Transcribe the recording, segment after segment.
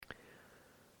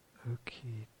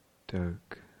Okie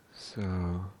doke.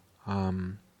 So, I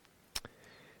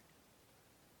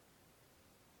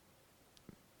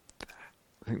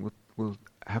think we'll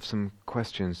have some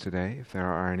questions today, if there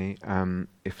are any.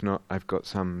 If not, I've got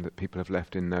some that people have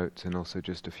left in notes, and also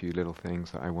just a few little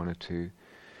things that I wanted to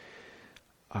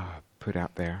put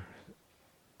out there.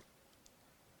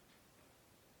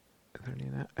 Are there any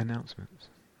announcements?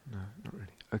 No, not really.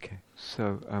 Okay,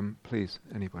 so please,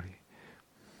 anybody.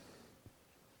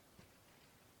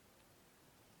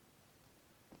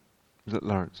 Is it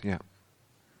Lawrence? Yeah.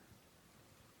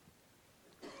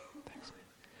 Thanks.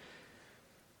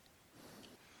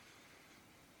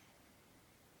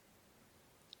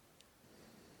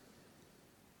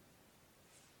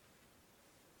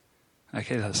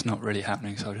 Okay, that's not really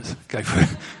happening, so I'll just go for it.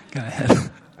 Go ahead.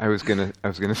 I was gonna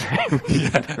say.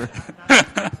 Yeah.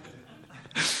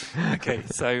 Okay,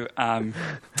 so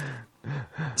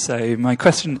my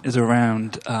question is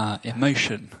around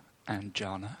emotion and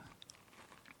jhana.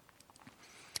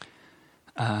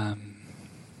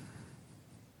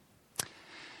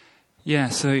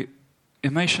 So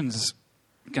emotion's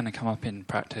going to come up in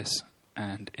practice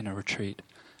and in a retreat,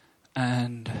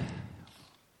 and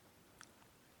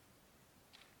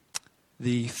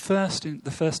the first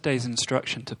day's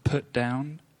instruction to put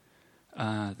down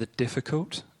the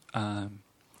difficult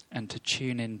and to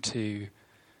tune into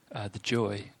the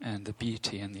joy and the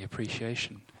beauty and the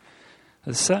appreciation.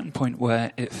 There's a certain point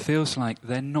where it feels like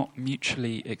they're not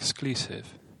mutually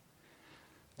exclusive.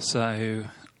 So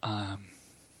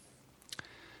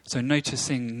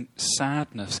noticing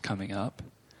sadness coming up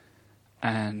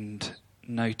and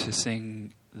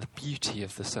noticing the beauty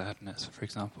of the sadness, for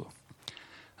example.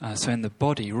 So in the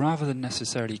body, rather than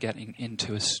necessarily getting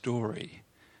into a story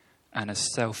and a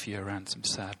selfie around some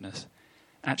sadness,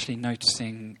 actually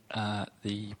noticing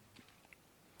the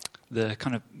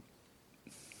kind of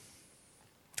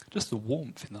just the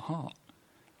warmth in the heart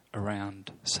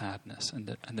around sadness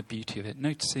and the beauty of it.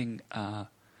 Noticing like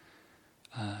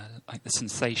the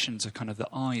sensations of kind of the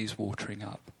eyes watering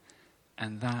up,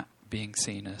 and that being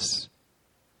seen as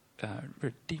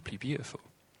very deeply beautiful.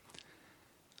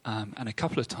 And a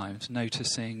couple of times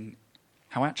noticing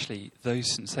how actually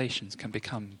those sensations can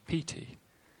become piti.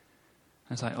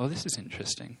 And it's like, oh, this is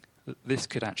interesting. This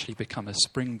could actually become a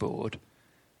springboard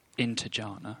into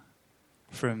jhana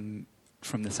from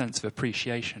the sense of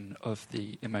appreciation of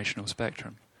the emotional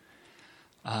spectrum.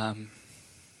 And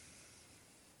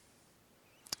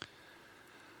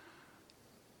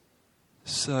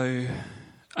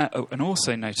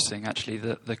also noticing actually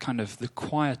that the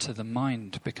quieter the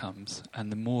mind becomes,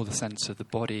 and the more the sense of the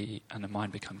body and the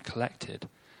mind become collected,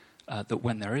 that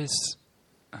when there is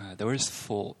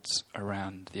thoughts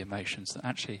around the emotions, that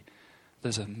actually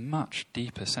there's a much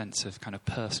deeper sense of kind of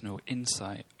personal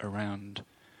insight around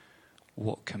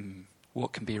what can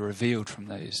be revealed from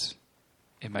those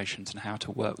emotions and how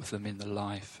to work with them in the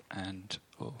life and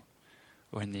or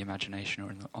in the imagination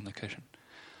or on the cushion.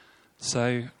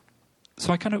 So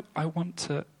I want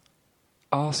to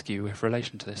ask you with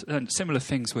relation to this, and similar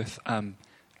things with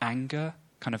anger,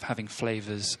 kind of having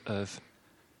flavors of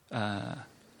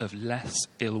less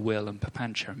ill will and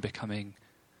papancha, and becoming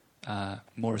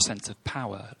more a sense of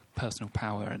power, personal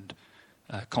power, and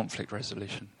conflict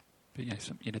resolution. But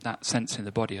that sense in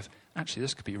the body of actually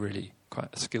this could be really quite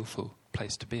a skillful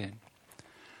place to be in.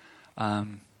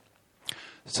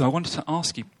 So I wanted to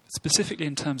ask you specifically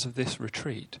in terms of this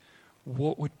retreat,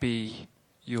 what would be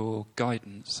your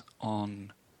guidance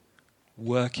on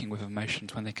working with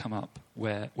emotions when they come up,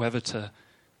 whether to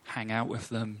hang out with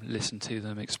them, listen to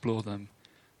them, explore them,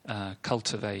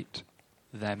 cultivate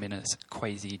them in a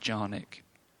quasi-jhanic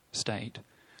state,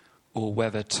 or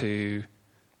whether to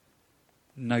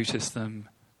notice them,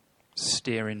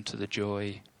 steer into the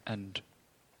joy, and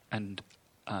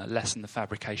lessen the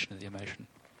fabrication of the emotion.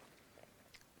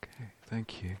 Okay,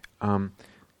 thank you.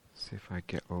 See if I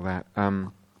get all that.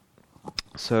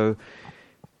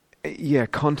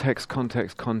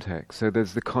 Context. So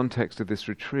there's the context of this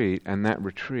retreat, and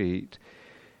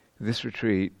this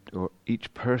retreat, or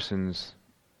each person's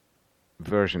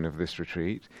version of this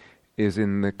retreat, is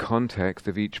in the context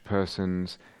of each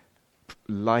person's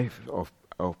life of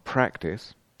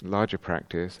practice, larger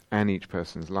practice, and each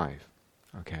person's life.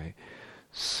 Okay,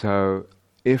 so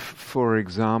if, for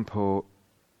example,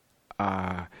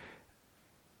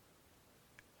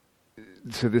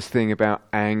 so this thing about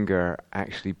anger,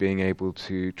 actually being able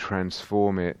to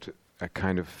transform it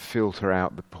kind of filter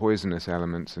out the poisonous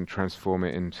elements and transform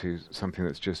it into something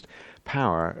that's just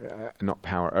power, not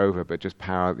power over, but just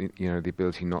power. The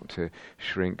ability not to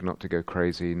shrink, not to go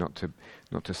crazy, not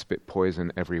to spit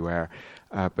poison everywhere,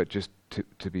 but just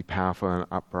to be powerful and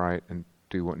upright and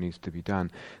do what needs to be done.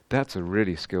 That's a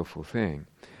really skillful thing.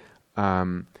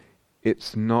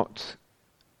 It's not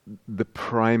the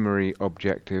primary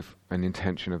objective and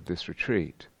intention of this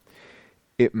retreat.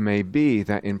 It may be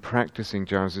that in practicing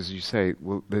jhanas, as you say,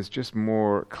 well, there's just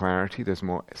more clarity, there's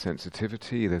more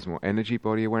sensitivity, there's more energy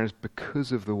body awareness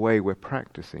because of the way we're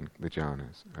practicing the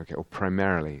jhanas. Okay, or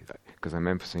primarily, because I'm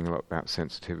emphasizing a lot about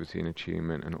sensitivity and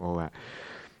attunement and all that.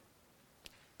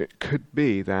 It could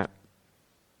be that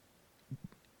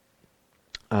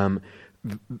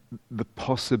the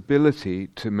possibility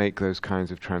to make those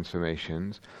kinds of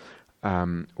transformations,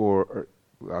 or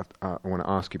I want to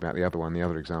ask you about the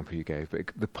other example you gave, but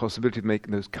the possibility of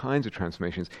making those kinds of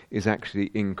transformations is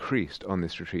actually increased on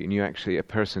this retreat, and a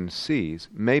person sees,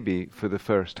 maybe for the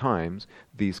first times,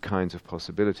 these kinds of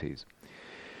possibilities.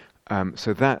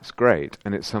 So that's great,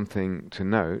 and it's something to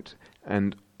note,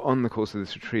 and on the course of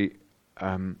this retreat,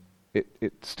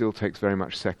 it still takes very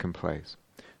much second place.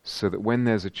 So that when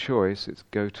there's a choice, it's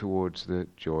go towards the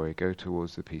joy, go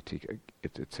towards the piti,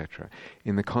 etc.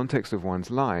 In the context of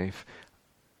one's life,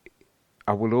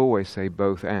 I will always say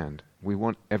both and. We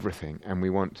want everything, and we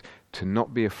want to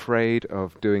not be afraid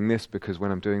of doing this because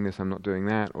when I'm doing this I'm not doing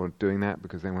that, or doing that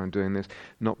because then when I'm doing this,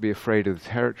 not be afraid of the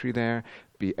territory there,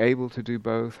 be able to do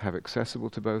both, have accessible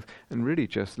to both, and really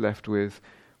just left with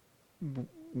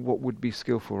what would be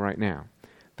skillful right now.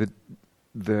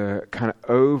 The kind of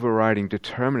overriding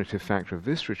determinative factor of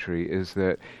this retreat is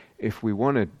that if we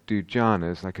want to do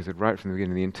jhanas, like I said right from the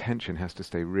beginning, the intention has to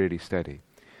stay really steady.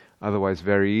 Otherwise,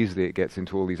 very easily it gets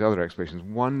into all these other explanations,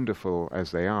 wonderful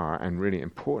as they are and really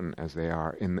important as they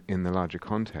are in the larger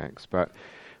context. But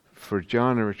for a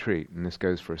jhana retreat, and this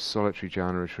goes for a solitary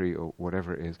jhana retreat or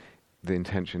whatever it is, the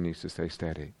intention needs to stay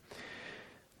steady.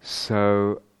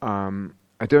 So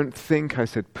I don't think I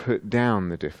said put down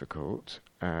the difficult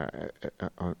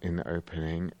in the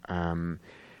opening,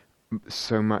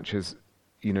 so much as,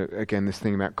 again, this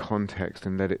thing about context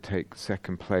and let it take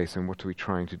second place, and what are we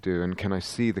trying to do, and can I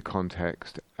see the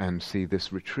context and see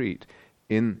this retreat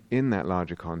in that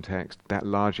larger context, that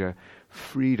larger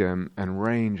freedom and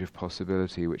range of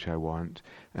possibility which I want,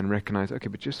 and recognize, okay,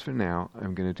 but just for now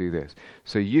I'm going to do this.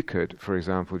 So you could, for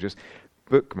example, just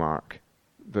bookmark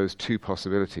those two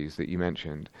possibilities that you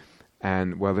mentioned,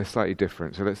 and well, they're slightly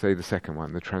different. So let's say the second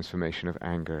one, the transformation of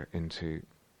anger into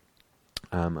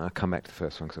I'll come back to the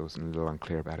first one because I was a little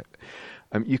unclear about it.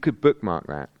 You could bookmark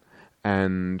that,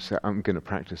 and so I'm going to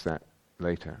practice that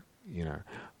later.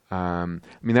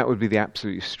 That would be the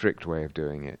absolutely strict way of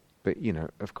doing it. But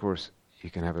of course,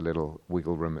 you can have a little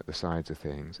wiggle room at the sides of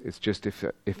things. It's just if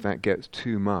that gets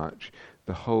too much,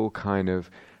 the whole kind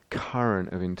of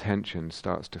current of intention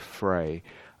starts to fray.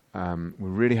 We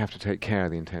really have to take care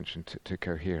of the intention to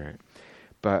cohere it.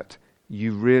 But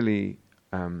you really.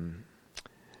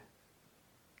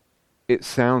 It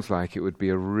sounds like it would be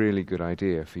a really good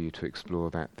idea for you to explore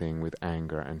that thing with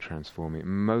anger and transform it.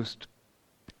 Most,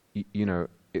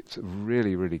 it's a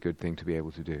really, really good thing to be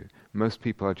able to do. Most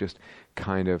people are just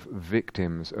kind of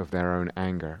victims of their own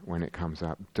anger when it comes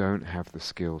up, don't have the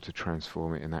skill to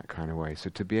transform it in that kind of way. So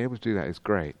to be able to do that is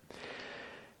great.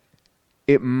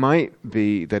 It might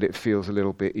be that it feels a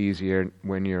little bit easier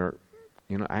when you're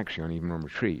not actually even on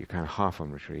retreat, you're kind of half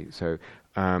on retreat. So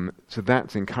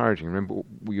that's encouraging. Remember,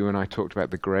 you and I talked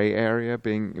about the grey area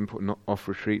being important, not off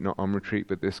retreat, not on retreat,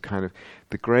 but this kind of,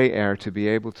 the grey area, to be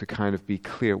able to kind of be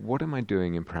clear, what am I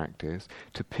doing in practice,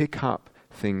 to pick up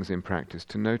things in practice,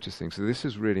 to notice things. So this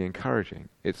is really encouraging.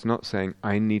 It's not saying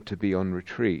I need to be on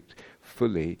retreat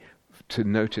fully to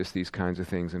notice these kinds of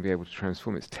things and be able to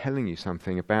transform. It's telling you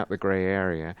something about the grey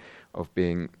area of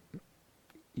being,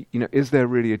 is there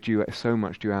really so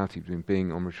much duality between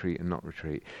being on retreat and not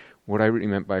retreat? What I really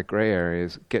meant by grey area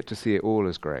is get to see it all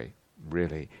as grey,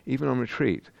 really. Even on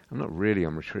retreat, I'm not really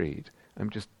on retreat. I'm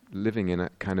just living in a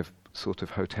kind of sort of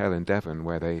hotel in Devon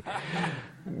where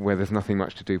there's nothing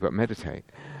much to do but meditate.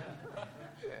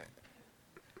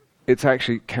 It's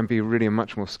actually can be really a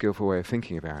much more skillful way of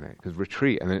thinking about it. Because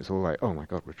retreat, and then it's all like, oh my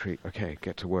God, retreat, okay,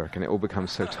 get to work, and it all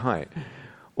becomes so tight.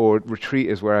 Or retreat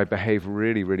is where I behave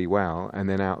really, really well, and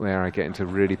then out there I get into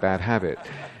really bad habit.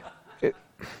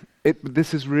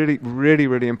 This is really, really,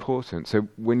 really important. So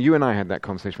when you and I had that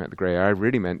conversation about the grey area, I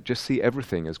really meant just see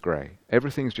everything as grey.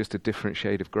 Everything's just a different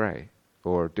shade of grey,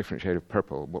 or a different shade of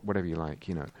purple, whatever you like,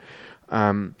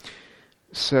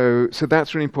 So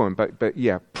that's really important. But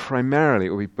yeah, primarily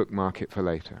it will be bookmark it for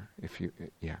later.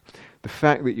 Yeah, the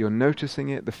fact that you're noticing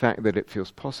it, the fact that it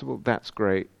feels possible, that's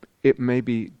great. It may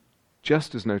be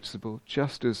just as noticeable,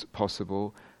 just as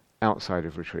possible outside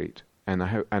of retreat, and I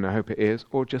hope it is,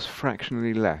 or just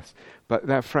fractionally less. But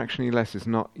that fractionally less is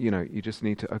not. You just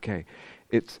need to. Okay,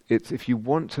 it's if you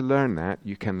want to learn that,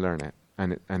 you can learn it,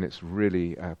 and it's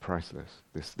really priceless.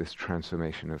 This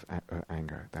transformation of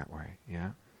anger that way.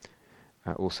 Yeah.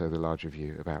 Also, the larger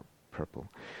view about purple.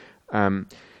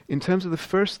 In terms of the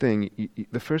first thing,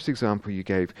 the first example you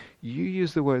gave, you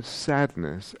used the word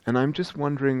sadness, and I'm just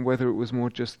wondering whether it was more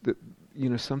just that,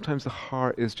 sometimes the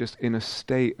heart is just in a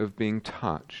state of being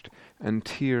touched, and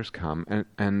tears come,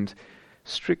 and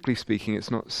strictly speaking, it's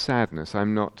not sadness.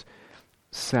 I'm not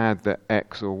sad that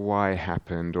X or Y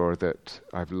happened, or that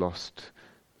I've lost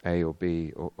A or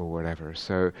B or whatever.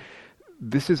 So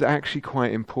this is actually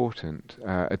quite important,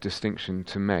 a distinction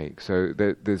to make. So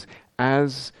there's,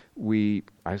 as we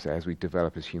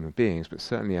develop as human beings, but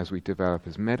certainly as we develop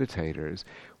as meditators,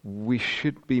 we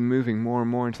should be moving more and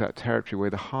more into that territory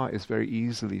where the heart is very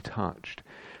easily touched,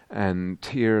 and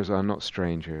tears are not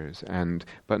strangers,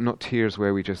 but not tears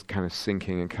where we just kind of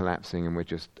sinking and collapsing, and we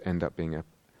just end up being a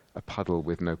puddle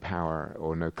with no power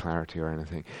or no clarity or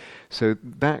anything. So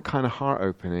that kind of heart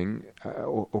opening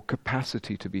or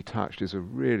capacity to be touched is a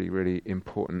really, really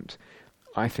important,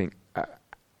 I think,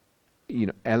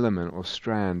 element or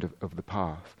strand of the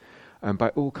path, by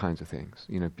all kinds of things.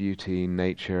 Beauty,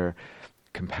 nature,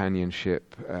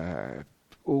 companionship,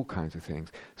 all kinds of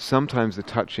things. Sometimes the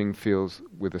touching feels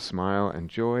with a smile and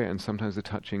joy, and sometimes the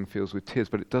touching feels with tears,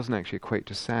 but it doesn't actually equate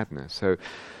to sadness. So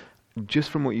just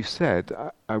from what you said,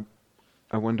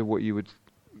 I wonder what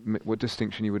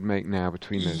distinction you would make now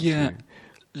between those two. Yeah,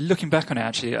 looking back on it,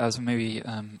 actually, I was maybe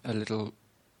a little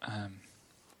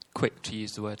quick to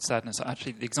use the word sadness.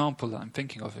 Actually, the example that I'm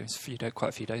thinking of is quite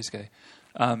a few days ago.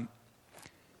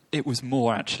 It was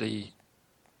more actually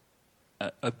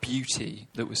a beauty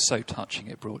that was so touching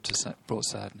it brought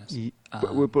sadness. It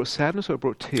brought sadness, or it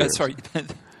brought tears? Sorry,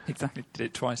 exactly. Did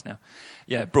it twice now.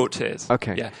 Yeah, it brought tears.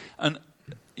 Okay. Yeah, and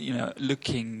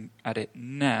looking at it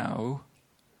now,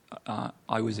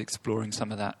 I was exploring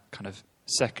some of that kind of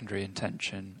secondary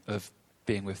intention of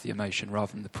being with the emotion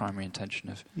rather than the primary intention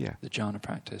of the jhana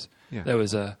practice. Yeah. There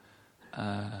was a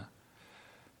kind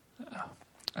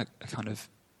of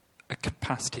a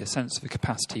capacity, a sense of a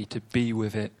capacity to be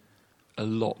with it a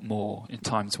lot more in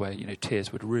times where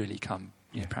tears would really come.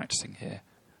 Practicing here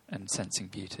and sensing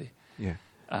beauty. Yeah.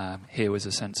 Here was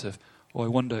a sense of, I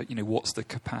wonder, what's the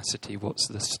capacity, what's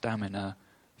the stamina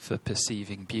for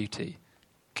perceiving beauty?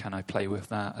 Can I play with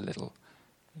that a little,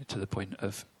 to the point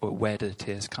of, where do the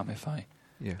tears come if I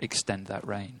extend that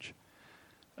range?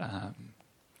 I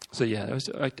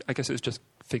guess it was just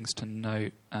things to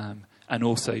note, and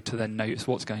also to then notice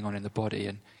what's going on in the body,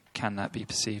 and can that be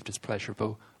perceived as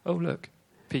pleasurable? Oh, look,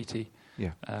 piti.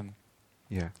 Yeah.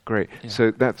 Great. Yeah.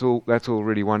 So that's all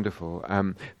really wonderful.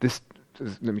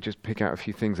 Let me just pick out a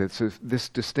few things. So this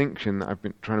distinction that I've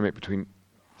been trying to make between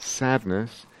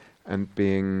sadness and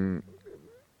being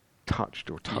touched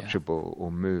or touchable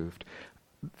or moved,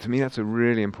 to me that's a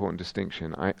really important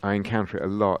distinction. I encounter it a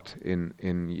lot in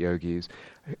yogis.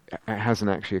 It hasn't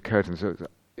actually occurred to them. So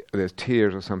there's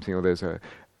tears or something, or there's a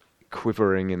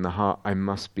quivering in the heart. I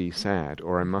must be sad,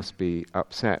 or I must be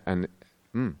upset, and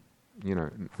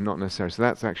not necessarily. So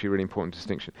that's actually a really important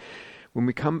distinction. When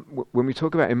we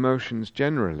talk about emotions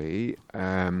generally,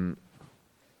 I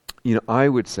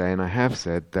would say, and I have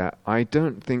said, that I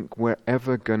don't think we're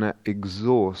ever going to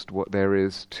exhaust what there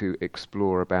is to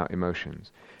explore about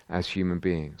emotions as human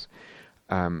beings.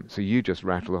 So you just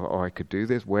rattle off, I could do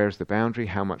this. Where's the boundary?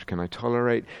 How much can I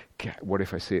tolerate? What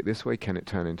if I see it this way? Can it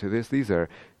turn into this? These are,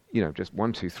 just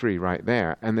 1, 2, 3 right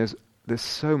there. And there's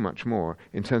so much more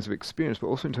in terms of experience, but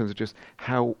also in terms of just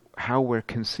how we're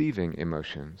conceiving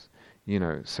emotions.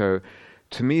 So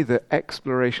to me, the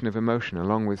exploration of emotion,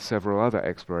 along with several other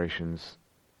explorations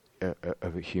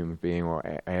of a human being or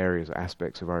areas,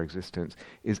 aspects of our existence,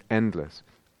 is endless,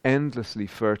 endlessly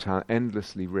fertile,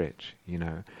 endlessly rich.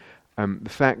 The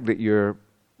fact that you're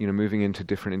moving into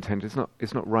different intent,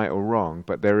 it's not right or wrong,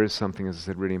 but there is something, as I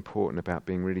said, really important about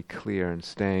being really clear and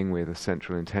staying with a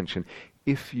central intention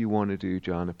if you want to do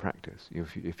jhana practice,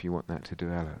 if you want that to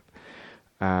develop.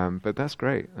 But that's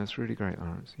great. That's really great,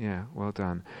 Lawrence. Yeah, well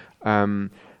done. So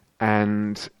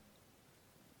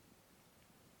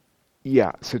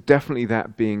definitely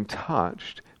that being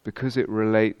touched, because it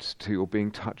relates to, or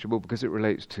being touchable, because it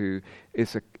relates to,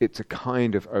 it's a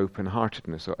kind of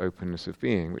open-heartedness or openness of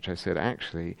being, which I said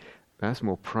actually That's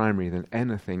more primary than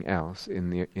anything else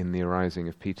in the arising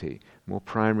of piti. More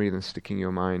primary than sticking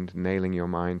your mind, nailing your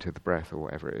mind to the breath or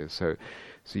whatever it is. So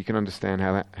you can understand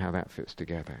how that fits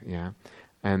together. Yeah,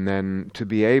 and then to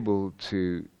be able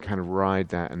to kind of ride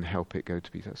that and help it go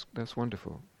to piti. That's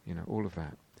wonderful. All of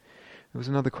that. There was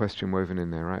another question woven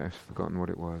in there, right? I've forgotten what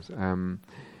it was.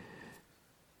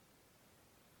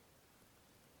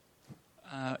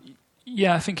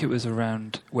 Yeah, I think it was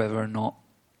around whether or not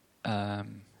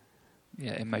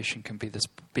emotion can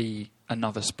be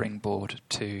another springboard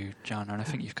to jhana, and I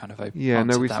think you've kind of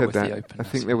answered we that said with that. the openness. I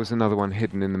think there was another one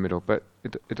hidden in the middle, but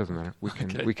it doesn't matter.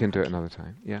 Okay. We can do it another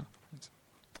time. Yeah.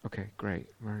 Okay, great,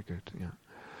 very good. Yeah.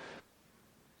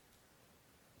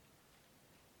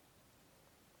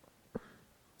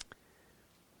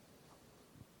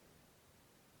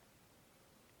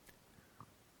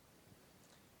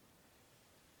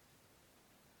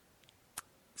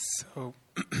 So,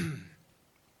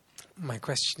 my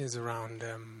question is around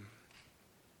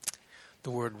the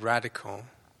word radical,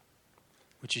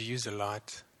 which you use a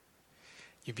lot.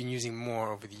 You've been using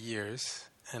more over the years,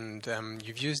 and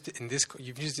you've used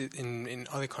it in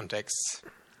other contexts,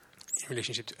 in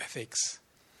relationship to ethics,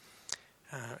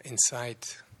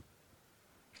 insight,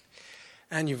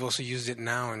 and you've also used it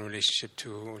now in relationship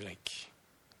to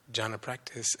jhana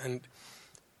practice. And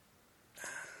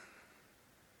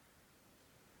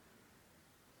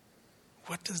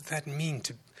what does that mean?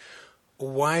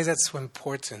 Why is that so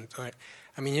important? I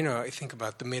think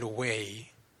about the middle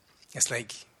way. It's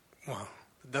it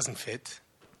doesn't fit.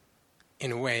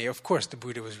 In a way, of course, the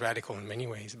Buddha was radical in many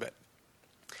ways, but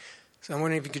so I'm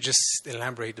wondering if you could just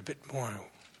elaborate a bit more.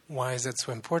 Why is that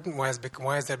so important? Why has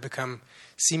that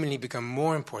seemingly become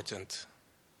more important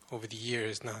over the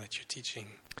years now that you're teaching?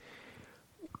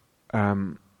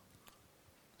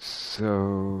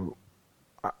 So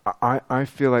I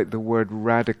feel like the word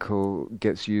radical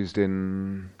gets used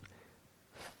in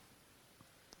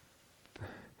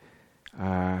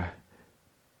at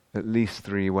least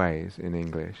 3 ways in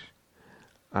English.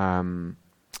 One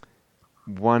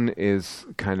is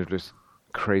kind of just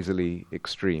crazily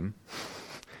extreme,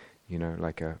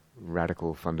 like a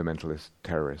radical fundamentalist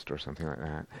terrorist or something like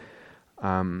that.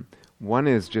 One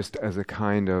is just as a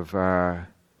kind of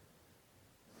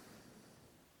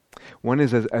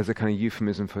as a kind of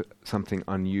euphemism for something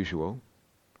unusual.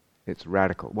 It's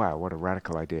radical. Wow, what a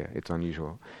radical idea. It's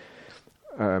unusual.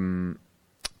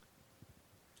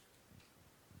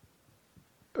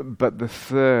 But the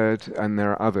third, and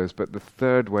there are others, but the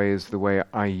third way is the way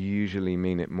I usually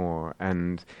mean it more.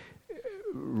 And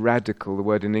radical, the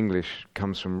word in English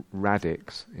comes from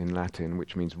radix in Latin,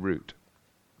 which means root.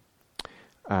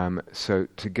 So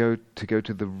to go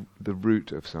to the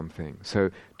root of something.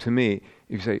 So to me,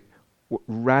 if you say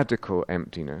radical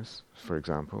emptiness, for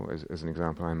example, as an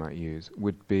example I might use,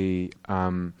 would be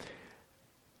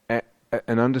an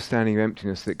understanding of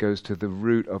emptiness that goes to the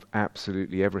root of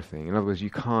absolutely everything. In other words, you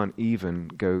can't even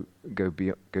go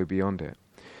beyond it.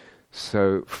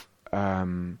 So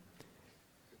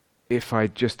if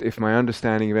my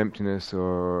understanding of emptiness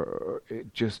or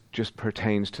it just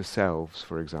pertains to selves,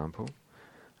 for example,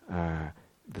 the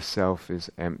self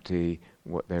is empty,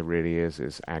 what there really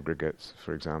is aggregates,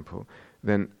 for example,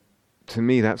 then to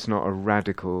me that's not a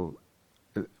radical,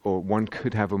 or one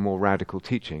could have a more radical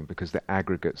teaching because the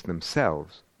aggregates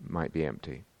themselves might be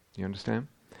empty. You understand?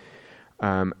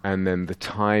 And then the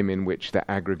time in which the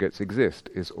aggregates exist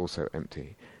is also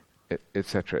empty,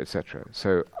 etc., etc.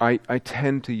 So I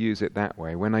tend to use it that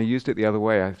way. When I used it the other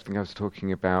way, I think I was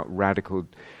talking about radical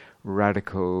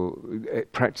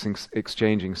practicing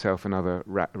exchanging self and other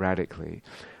radically.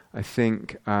 I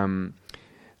think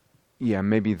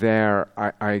maybe there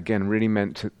I again really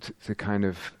meant to kind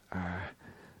of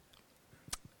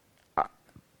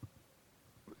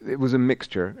it was a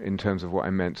mixture in terms of what I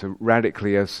meant. So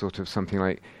radically as sort of something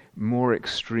like more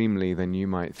extremely than you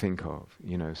might think of,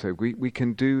 So we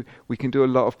can do a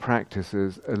lot of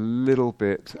practices a little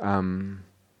bit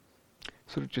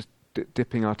sort of just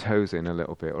dipping our toes in a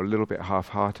little bit, or a little bit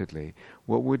half-heartedly.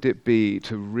 What would it be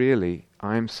to really,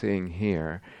 I'm seeing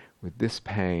here with this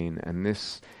pain and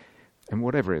this, and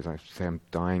whatever it is, I say I'm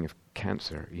dying of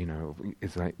cancer,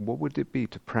 it's like, what would it be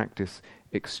to practice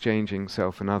exchanging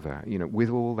self and other, with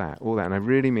all that, and I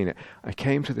really mean it. I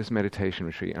came to this meditation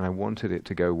retreat and I wanted it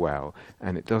to go well,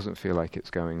 and it doesn't feel like it's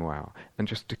going well. And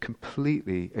just to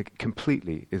completely,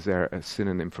 is there a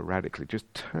synonym for radically?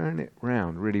 Just turn it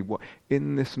round, really. What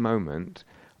in this moment,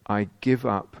 I give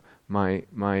up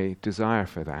my desire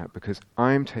for that because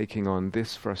I'm taking on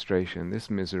this frustration, this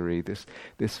misery, this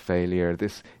failure,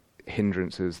 this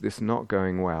hindrances, this not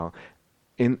going well,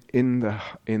 in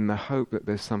the hope that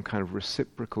there's some kind of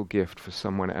reciprocal gift for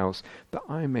someone else that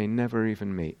I may never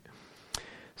even meet.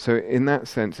 So in that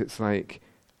sense, it's like,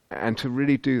 and to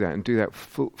really do that and do that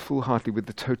full-heartedly with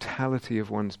the totality of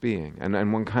one's being,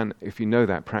 and one can, if you know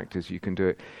that practice, you can do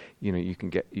it. You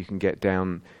can get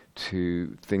down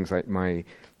to things like my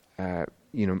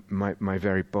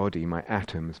very body, my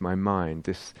atoms, my mind,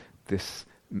 this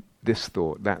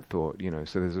thought, that thought.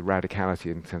 So there's a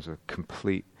radicality in terms of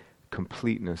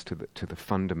completeness to the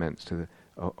fundaments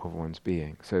of one's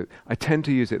being. So I tend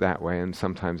to use it that way, and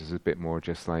sometimes it's a bit more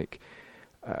just like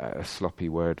a sloppy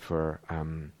word for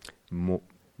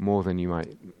more than you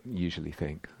might usually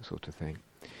think, sort of thing.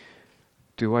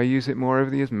 Do I use it more over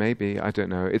the years? Maybe, I don't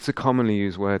know. It's a commonly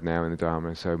used word now in the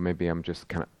Dharma, so maybe I'm just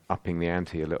kind of upping the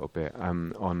ante a little bit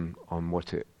on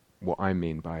what I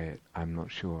mean by it. I'm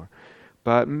not sure,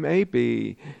 but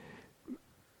maybe.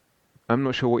 I'm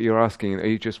not sure what you're asking. Are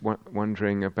you just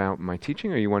wondering about my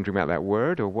teaching? Are you wondering about that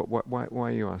word, or why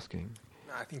are you asking?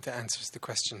 No, I think that answers the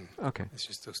question. Okay. It's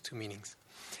just those two meanings.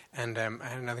 And I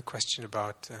had another question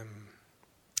about.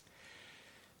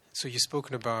 So you've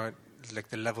spoken about like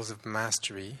the levels of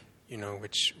mastery,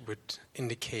 which would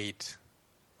indicate,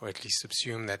 or at least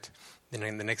subsume that the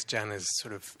next jhana is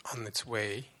sort of on its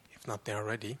way, if not there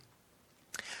already.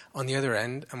 On the other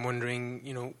end, I'm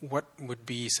wondering, what would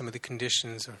be some of the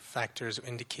conditions or factors or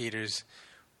indicators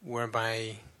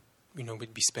whereby,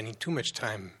 we'd be spending too much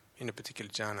time in a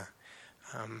particular jhana.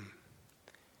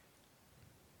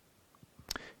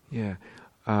 Yeah.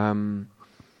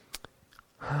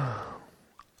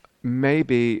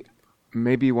 Maybe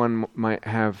one might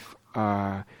have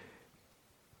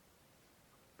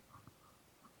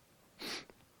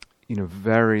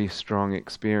very strong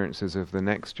experiences of the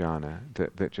next jhana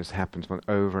that just happens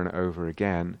over and over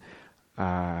again,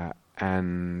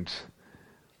 and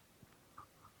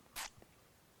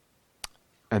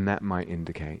that might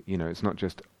indicate, it's not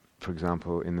just, for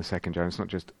example, in the second jhana, it's not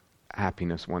just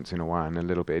happiness once in a while and a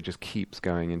little bit, it just keeps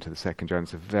going into the second jhana.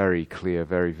 It's a very clear,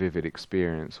 very vivid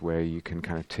experience where you can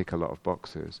kind of tick a lot of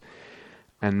boxes.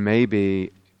 And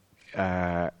maybe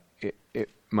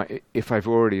if I've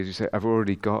already, as you say, I've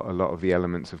already got a lot of the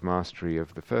elements of mastery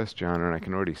of the first jhana, and I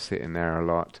can already sit in there a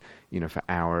lot, for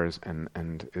hours and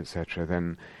etc.,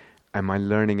 then am I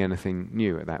learning anything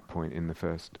new at that point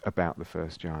about the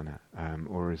first jhana?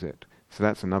 Or is it? So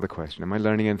that's another question. Am I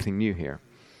learning anything new here?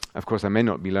 Of course, I may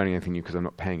not be learning anything new because I'm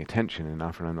not paying attention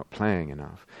enough and I'm not playing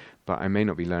enough. But I may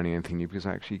not be learning anything new because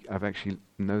I've actually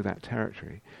know that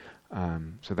territory.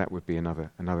 So that would be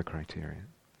another criterion.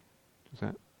 Is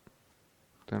that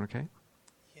okay?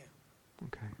 Yeah.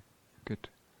 Okay. Good.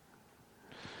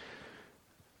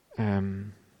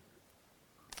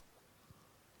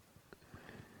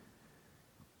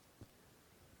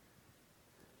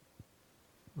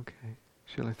 Okay.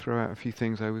 Shall I throw out a few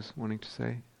things I was wanting to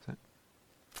say? Is that?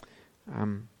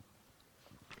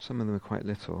 Some of them are quite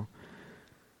little.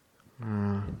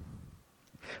 I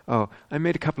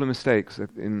made a couple of mistakes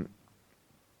in,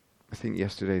 I think,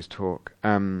 yesterday's talk.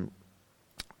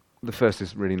 The first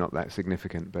is really not that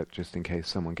significant, but just in case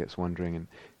someone gets wondering and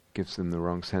gives them the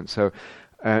wrong sense. So,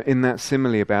 in that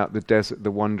simile about the desert,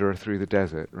 the wanderer through the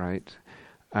desert, right?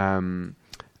 And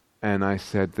I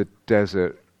said the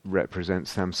desert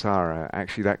represents samsara.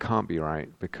 Actually, that can't be right,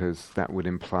 because that would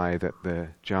imply that the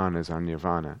jhanas are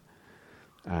nirvana.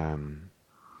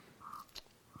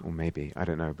 Or maybe, I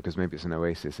don't know, because maybe it's an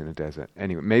oasis in a desert.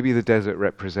 Anyway, maybe the desert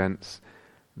represents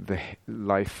the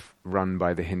life run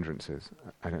by the hindrances.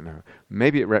 I don't know.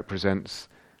 Maybe it represents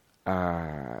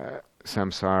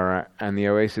samsara, and the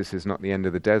oasis is not the end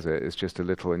of the desert, it's just a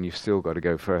little, and you've still got to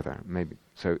go further. Maybe.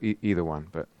 So either one,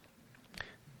 but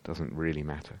doesn't really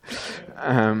matter.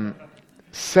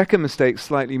 Second mistake,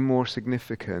 slightly more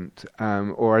significant,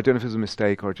 or I don't know if it was a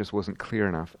mistake or it just wasn't clear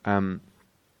enough.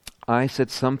 I said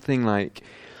something like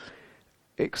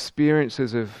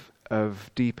experiences of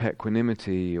deep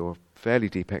equanimity or fairly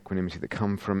deep equanimity that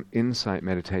come from insight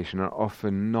meditation are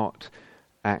often not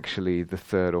actually the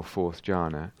third or fourth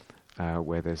jhana,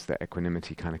 where there's the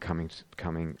equanimity kind of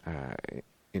coming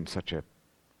in such a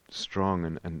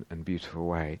strong and beautiful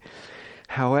way.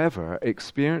 However,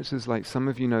 experiences like some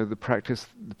of you know the practice,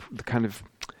 the kind of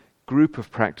group of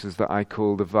practices that I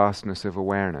call the vastness of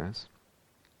awareness,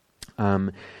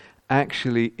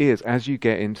 actually is, as you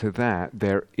get into that,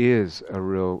 there is a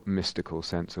real mystical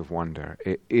sense of wonder.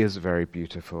 It is very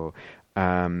beautiful.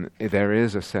 There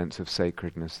is a sense of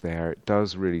sacredness there. It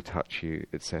does really touch you,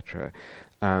 etc.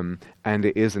 And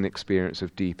it is an experience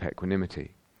of deep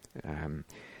equanimity.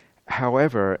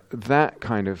 However, that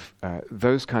kind of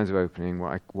those kinds of opening,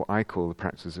 what I call the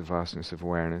practice of vastness of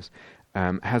awareness,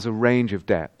 has a range of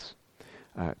depths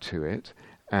to it.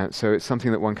 So it's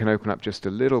something that one can open up just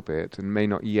a little bit and may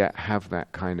not yet have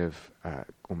that kind of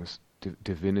almost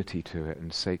divinity to it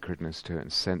and sacredness to it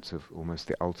and sense of almost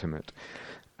the ultimate.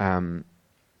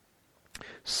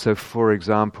 So for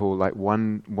example, like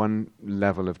one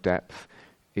level of depth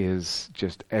is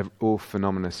just all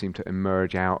phenomena seem to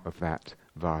emerge out of that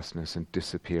vastness and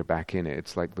disappear back in it.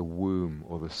 It's like the womb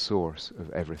or the source of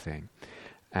everything.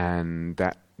 And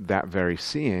that very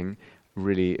seeing,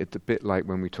 really, it's a bit like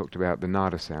when we talked about the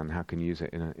nada sound, how can you use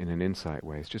it in an insight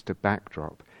way. It's just a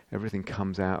backdrop. Everything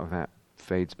comes out of that,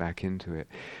 fades back into it.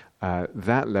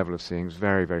 That level of seeing is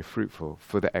very, very fruitful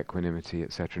for the equanimity,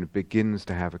 etc. And it begins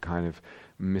to have a kind of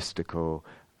mystical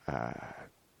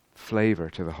flavor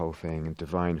to the whole thing and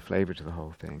divine flavor to the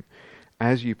whole thing.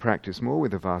 As you practice more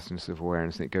with the vastness of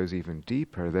awareness and it goes even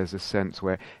deeper, there's a sense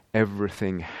where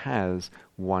everything has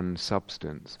one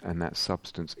substance, and that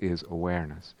substance is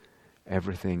awareness.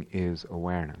 Everything is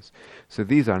awareness. So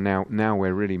these are now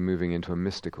we're really moving into a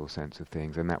mystical sense of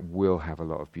things, and that will have a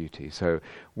lot of beauty. So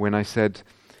when I said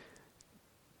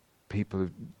people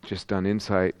have just done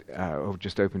insight, or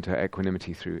just open to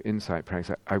equanimity through insight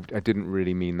practice, I didn't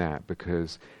really mean that,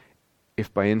 because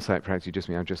if by insight practice you just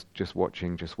mean I'm just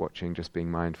watching, just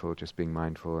being mindful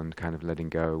and kind of letting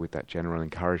go with that general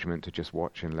encouragement to just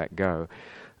watch and let go,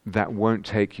 that won't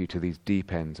take you to these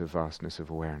deep ends of vastness of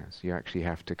awareness. You actually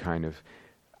have to kind of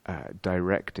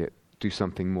direct it, do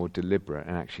something more deliberate,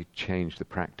 and actually change the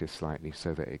practice slightly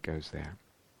so that it goes there.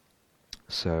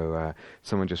 So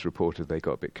someone just reported they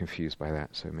got a bit confused by that,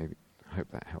 so maybe I hope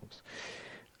that helps.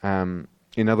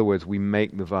 In other words, we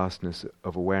make the vastness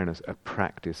of awareness a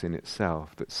practice in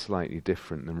itself that's slightly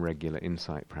different than regular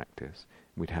insight practice.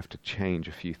 We'd have to change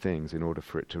a few things in order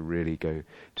for it to really go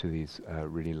to these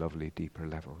really lovely deeper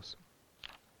levels.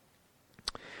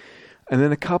 And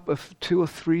then two or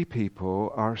three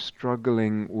people are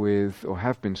struggling with, or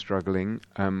have been struggling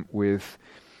with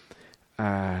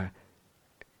kind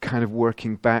of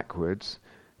working backwards,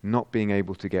 not being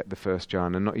able to get the first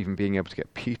jhana, not even being able to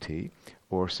get piti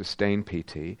or sustain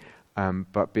piti,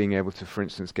 but being able to, for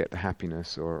instance, get the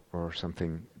happiness or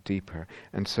something deeper.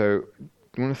 And so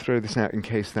I want to throw this out in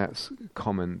case that's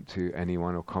common to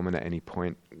anyone or common at any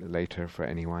point later for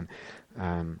anyone.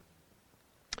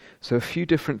 So a few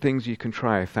different things you can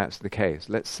try if that's the case.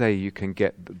 Let's say you can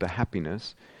get the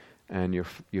happiness, and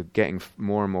you're getting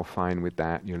more and more fine with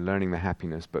that. You're learning the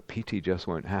happiness, but piti just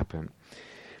won't happen.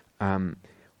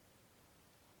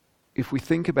 If we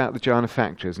think about the jhana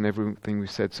factors and everything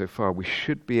we've said so far, we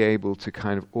should be able to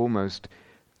kind of almost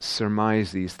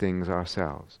surmise these things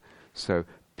ourselves. So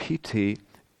piti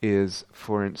is,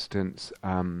 for instance,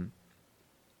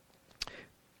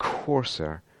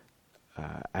 coarser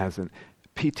as an...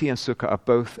 Piti and sukha are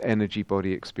both energy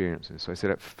body experiences. So I said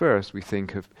at first we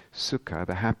think of sukha,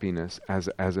 the happiness, as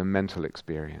a mental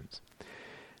experience.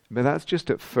 But that's just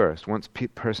at first, once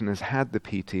person has had the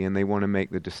piti and they want to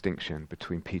make the distinction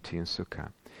between piti and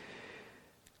sukha.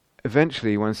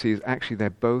 Eventually one sees actually they're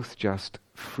both just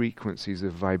frequencies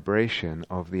of vibration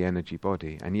of the energy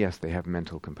body. And yes, they have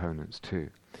mental components too.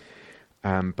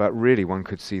 But really one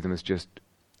could see them as just,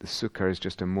 the sukha is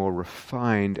just a more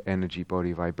refined energy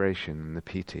body vibration than the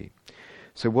piti.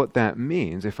 So what that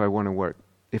means, if I want to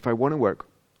work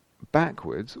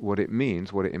backwards, what it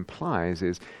implies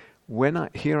is,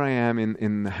 here I am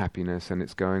in the happiness and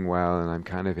it's going well and I'm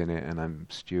kind of in it and I'm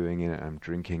stewing in it, I'm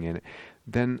drinking in it,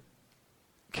 then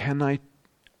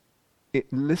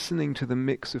listening to the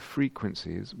mix of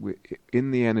frequencies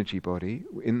in the energy body,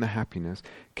 in the happiness,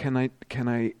 can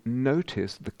I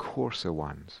notice the coarser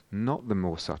ones, not the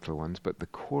more subtle ones, but the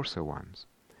coarser ones,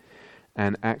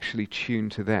 and actually tune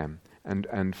to them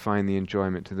and find the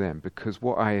enjoyment to them, because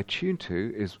what I attune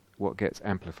to is what gets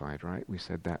amplified, right? We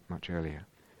said that much earlier.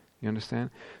 You understand?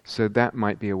 So that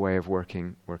might be a way of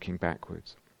working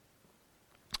backwards.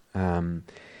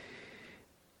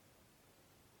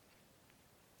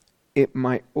 It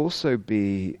might also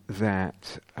be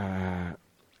that,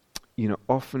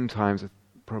 oftentimes,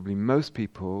 probably most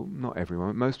people, not everyone,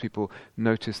 but most people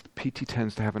notice that piti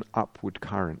tends to have an upward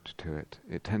current to it.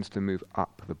 It tends to move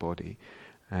up the body.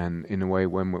 And in a way,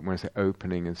 when I say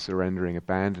opening and surrendering,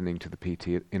 abandoning to the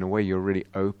piti, in a way you're really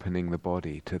opening the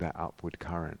body to that upward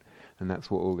current. And that's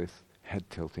what all this head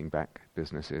tilting back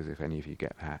business is, if any of you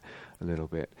get that a little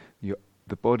bit.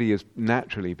 The body is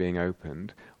naturally being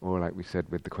opened, or like we said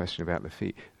with the question about the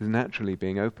feet, is naturally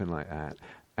being open like that.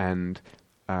 And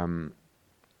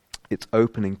it's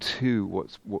opening to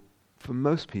what for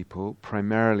most people,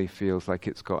 primarily feels like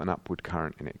it's got an upward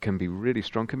current in it. It can be really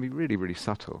strong, can be really, really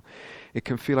subtle. It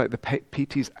can feel like the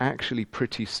PT is actually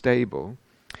pretty stable,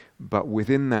 but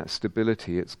within that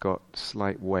stability, it's got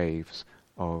slight waves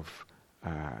of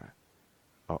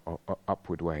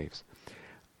upward waves.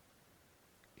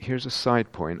 Here's a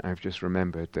side point I've just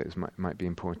remembered that might be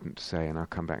important to say, and I'll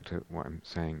come back to what I'm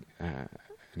saying and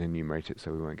enumerate it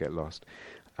so we won't get lost.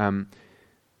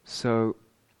 So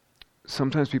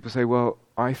sometimes people say, well,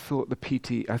 I thought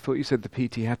you said the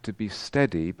PT had to be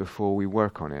steady before we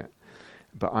work on it,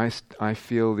 but I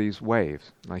feel these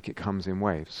waves, like it comes in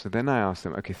waves. So then I ask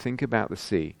them, okay, think about the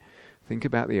sea, think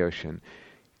about the ocean.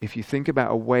 If you think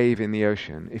about a wave in the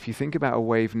ocean, if you think about a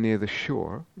wave near the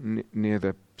shore, near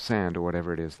the sand or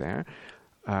whatever it is there,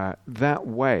 that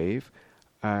wave,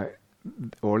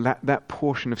 or that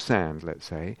portion of sand, let's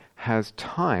say, has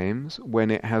times when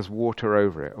it has water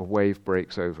over it, a wave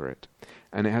breaks over it.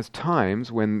 And it has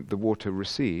times when the water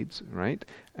recedes, right?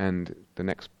 And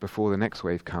before the next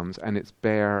wave comes, and it's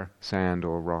bare sand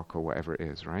or rock or whatever it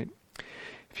is, right?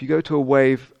 If you go to a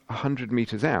wave 100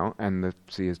 meters out and the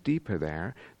sea is deeper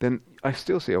there, then I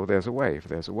still see, there's a wave.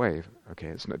 Okay,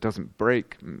 it doesn't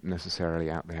break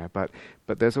necessarily out there, but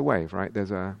there's a wave, right? There's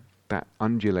that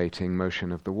undulating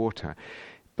motion of the water.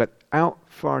 But out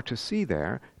far to sea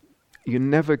there, you're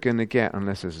never going to get,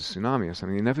 unless there's a tsunami or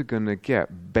something, you're never going to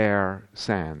get bare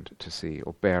sand to see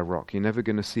or bare rock. You're never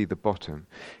going to see the bottom.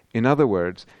 In other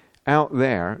words, out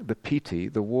there, the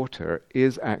PT, the water,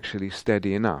 is actually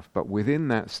steady enough. But within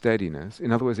that steadiness,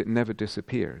 in other words, it never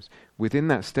disappears. Within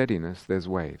that steadiness, there's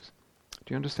waves.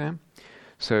 Do you understand?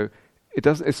 So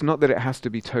it's not that it has to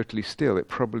be totally still. It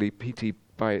probably, PT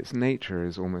by its nature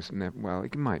is almost,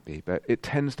 it might be, but it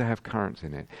tends to have currents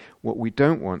in it. What we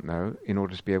don't want, though, in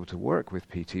order to be able to work with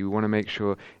PT, we want to make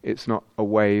sure it's not a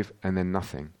wave and then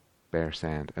nothing, bare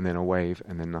sand, and then a wave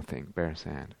and then nothing, bare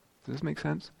sand. Does this make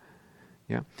sense?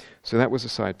 Yeah, so that was a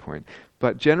side point.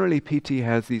 But generally, PT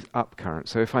has these up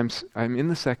currents. So if I'm in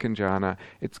the second jhana,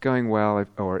 it's going well,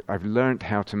 I've learned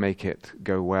how to make it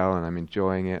go well, and I'm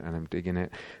enjoying it, and I'm digging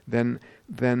it.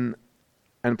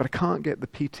 But I can't get the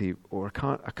PT, or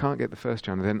I can't get the first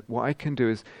jhana. Then what I can do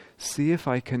is see if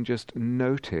I can just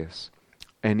notice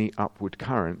any upward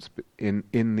currents in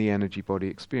the energy body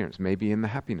experience, maybe in the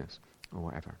happiness or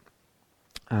whatever.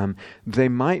 They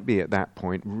might be at that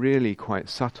point really quite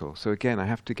subtle. So again, I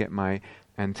have to get my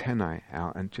antennae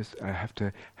out and I have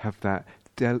to have that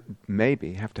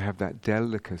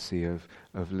delicacy of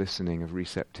listening, of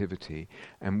receptivity.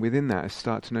 And within that, I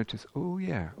start to notice,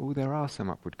 there are some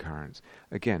upward currents.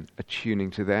 Again, attuning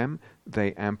to them,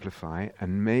 they amplify,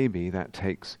 and maybe that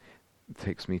takes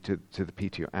me to the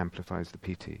PT, or amplifies the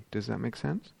PT. Does that make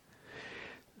sense?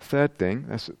 Third thing,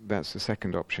 that's the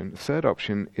second option. The third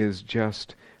option is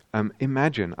just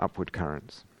imagine upward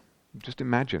currents. Just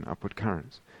imagine upward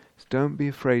currents. So don't be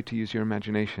afraid to use your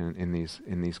imagination in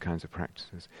these kinds of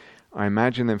practices. I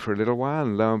imagine them for a little while,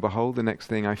 and lo and behold, the next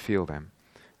thing I feel them.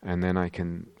 And then I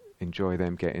can enjoy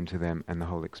them, get into them, and the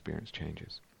whole experience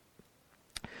changes.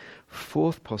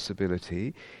 Fourth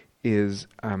possibility is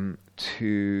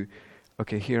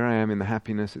here I am in the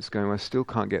happiness, it's going well, I still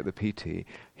can't get the PT.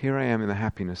 Here I am in the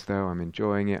happiness though, I'm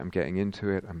enjoying it, I'm getting into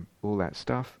it, all that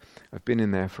stuff. I've been in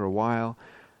there for a while,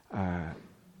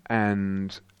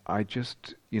 and I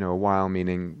just, a while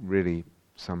meaning really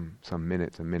some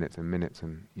minutes and minutes and minutes,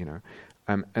 and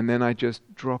and then I just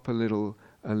drop a little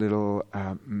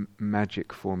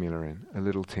magic formula in, a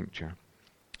little tincture.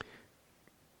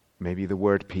 Maybe the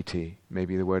word PT,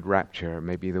 maybe the word rapture,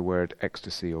 maybe the word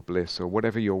ecstasy or bliss, or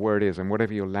whatever your word is and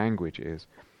whatever your language is.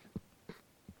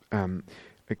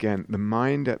 Again, the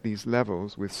mind at these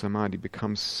levels with samadhi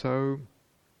becomes so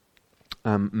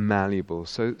malleable,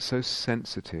 so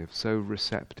sensitive, so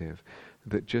receptive,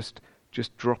 that just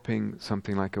dropping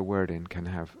something like a word in can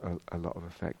have a lot of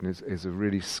effect, and is a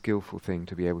really skillful thing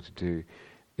to be able to do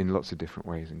in lots of different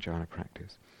ways in jhana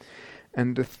practice.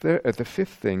 And the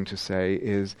fifth thing to say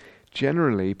is,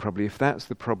 generally, probably if that's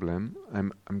the problem,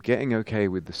 I'm getting okay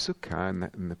with the sukha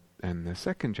and the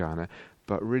second jhana,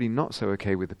 but really not so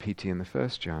okay with the PT in the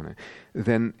first jhana,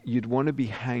 then you'd want to be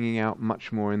hanging out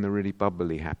much more in the really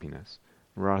bubbly happiness,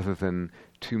 rather than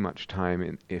too much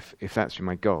time if that's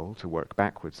my goal, to work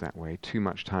backwards that way, too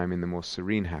much time in the more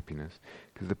serene happiness.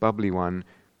 Because the bubbly one,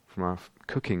 from our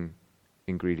cooking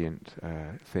ingredient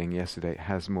thing yesterday,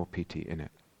 has more PT in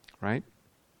it. Right?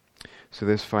 So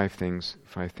there's five things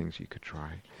you could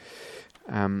try.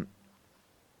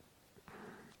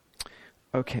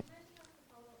 Okay.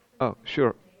 Oh,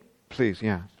 sure. Please,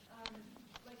 yeah.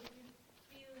 Like if you're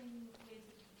feeling waves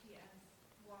of PT as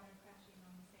water crashing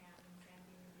on the sand and sand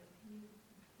being revealed, can you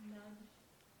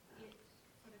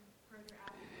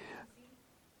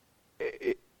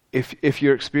if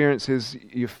your experience is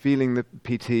you're feeling the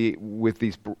PT with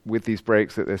these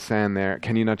breaks that there's sand there,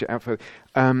 can you nudge it out further?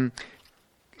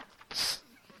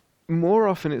 More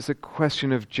often it's a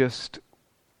question of just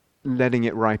letting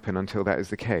it ripen until that is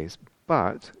the case.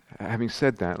 But having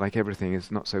said that, like everything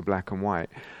is not so black and white.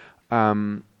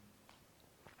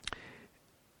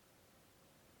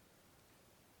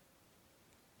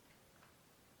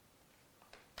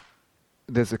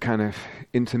 There's a kind of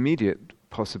intermediate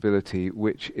possibility,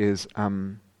 which is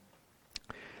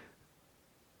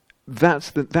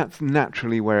that's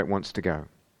naturally where it wants to go.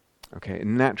 Okay, it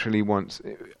naturally wants.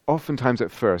 Oftentimes,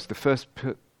 at first, the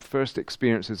first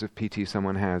experiences of PT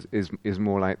someone has is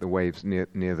more like the waves near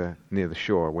the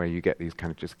shore, where you get these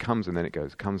kind of just comes and then it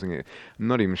goes, comes and it. I'm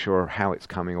not even sure how it's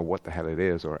coming or what the hell it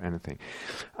is or anything.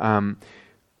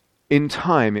 In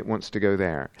time, it wants to go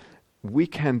there. We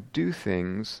can do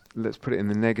things, let's put it in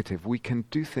the negative, we can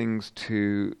do things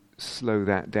to slow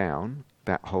that down,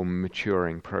 that whole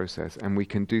maturing process, and we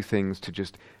can do things to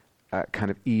just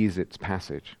kind of ease its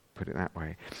passage, put it that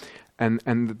way.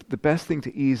 And the best thing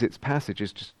to ease its passage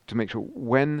is just to make sure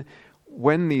when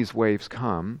these waves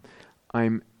come,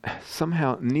 I'm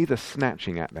somehow neither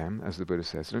snatching at them, as the Buddha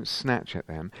says, I don't snatch at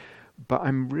them, but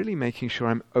I'm really making sure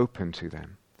I'm open to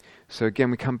them. So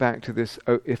again, we come back to this,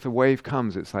 if a wave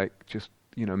comes, it's like just,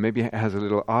 maybe it has a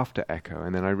little after echo,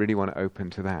 and then I really want to open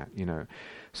to that,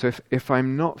 So if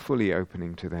I'm not fully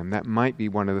opening to them, that might be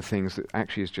one of the things that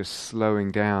actually is just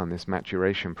slowing down this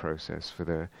maturation process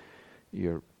for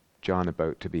your jhana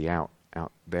boat to be out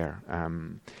there.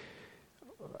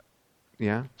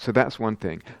 So that's one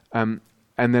thing. And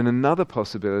then another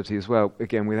possibility as well,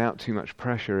 again, without too much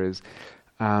pressure, is...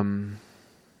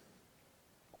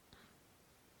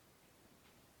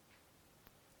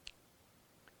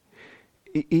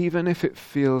 even if it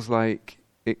feels like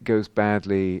it goes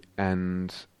badly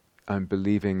and I'm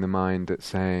believing the mind that's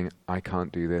saying, I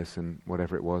can't do this and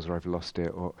whatever it was, or I've lost it,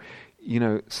 or,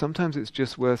 sometimes it's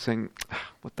just worth saying,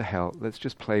 what the hell, let's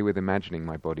just play with imagining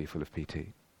my body full of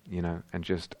PT, and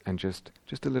just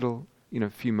a little,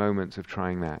 few moments of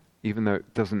trying that, even though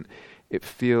it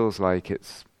feels like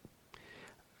it's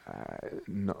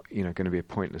not, going to be a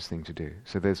pointless thing to do.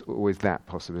 So there's always that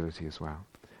possibility as well.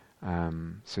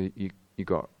 So you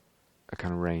got a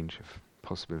kind of range of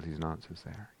possibilities and answers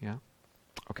there, yeah?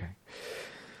 Okay.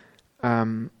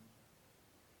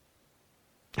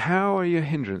 How are your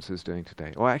hindrances doing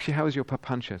today? Or actually, how is your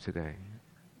papancha today?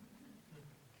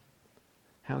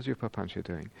 How's your papancha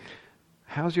doing?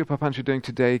 How's your papancha doing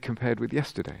today compared with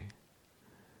yesterday?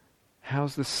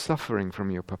 How's the suffering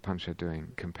from your papancha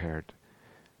doing compared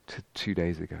to 2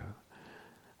 days ago?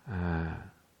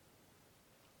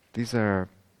 These are...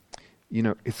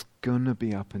 it's going to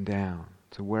be up and down.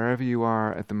 So wherever you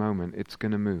are at the moment, it's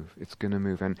going to move. It's going to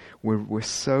move. And we're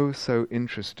so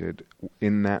interested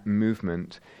in that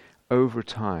movement over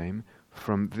time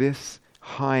from this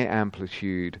high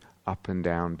amplitude up and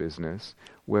down business,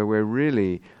 where we're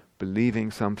really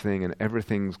believing something and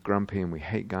everything's grumpy and we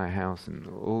hate Gaia House and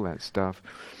all that stuff,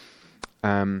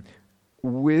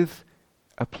 with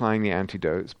applying the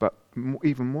antidotes, but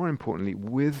even more importantly,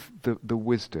 with the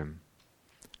wisdom.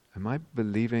 Am I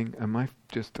believing? Am I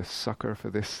just a sucker for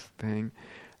this thing?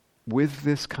 With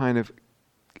this kind of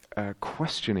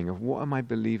questioning of what am I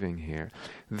believing here?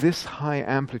 This high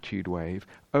amplitude wave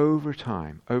over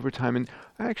time, and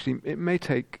actually it may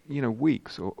take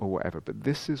weeks or whatever, but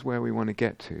this is where we want to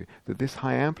get to. That this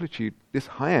high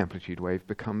amplitude wave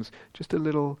becomes just a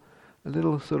little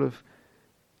sort of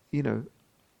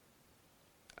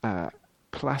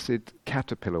placid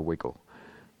caterpillar wiggle.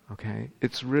 Okay,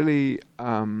 it's really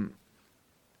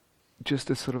just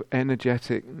a sort of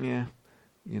energetic,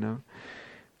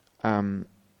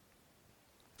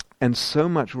 and so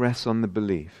much rests on the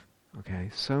belief. Okay,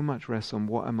 so much rests on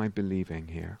what am I believing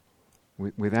here.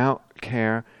 Without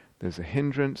care, there's a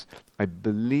hindrance. I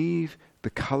believe the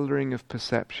colouring of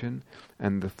perception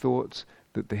and the thoughts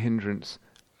that the hindrance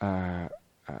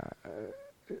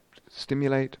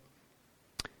stimulate.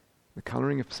 The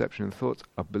colouring of perception and thoughts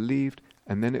are believed.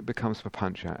 And then it becomes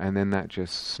papancha, and then that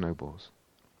just snowballs.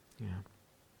 Yeah.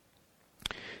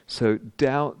 So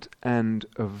doubt and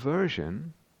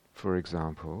aversion, for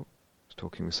example, I was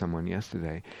talking with someone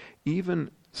yesterday, even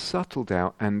subtle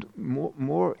doubt and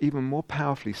even more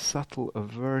powerfully subtle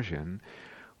aversion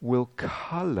will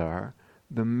colour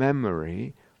the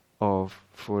memory of,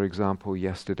 for example,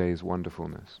 yesterday's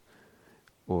wonderfulness,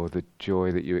 or the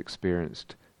joy that you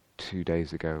experienced 2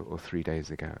 days ago or 3 days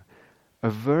ago.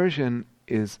 Aversion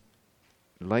is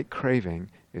like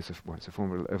craving, it's a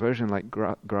form of aversion like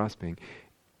grasping,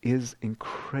 is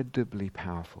incredibly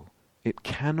powerful. It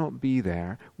cannot be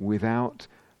there without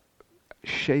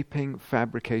shaping,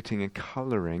 fabricating, and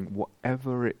colouring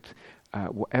whatever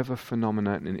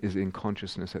phenomenon is in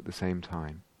consciousness at the same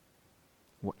time.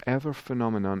 Whatever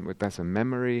phenomenon, that's a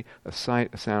memory, a sight,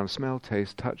 a sound, smell,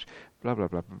 taste, touch, blah, blah,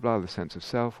 blah, blah, blah, the sense of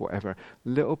self, whatever,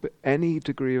 little bit, any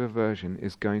degree of aversion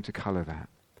is going to colour that.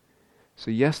 So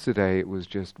yesterday it was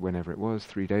just whenever it was,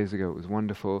 3 days ago it was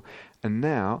wonderful, and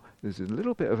now there's a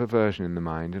little bit of aversion in the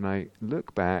mind, and I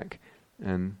look back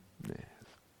and it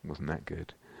wasn't that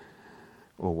good,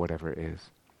 or whatever it is.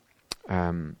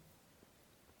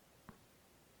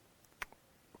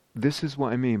 This is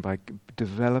what I mean by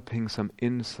developing some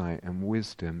insight and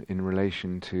wisdom in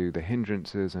relation to the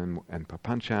hindrances and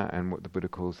papancha and what the Buddha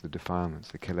calls the defilements,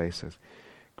 the kilesas,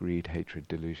 greed, hatred,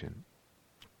 delusion.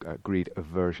 Greed,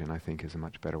 aversion, I think is a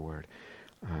much better word.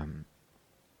 And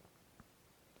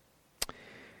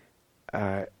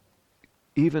the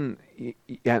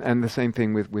same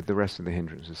thing with the rest of the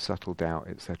hindrances, subtle doubt,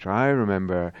 etc. I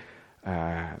remember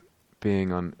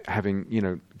being on, having,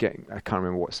 I can't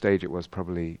remember what stage it was,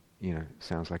 probably,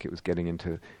 sounds like it was getting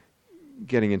into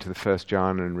the first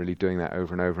jhana and really doing that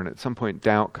over and over, and at some point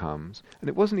doubt comes, and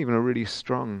it wasn't even a really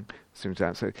strong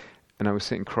doubt, and I was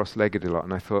sitting cross-legged a lot,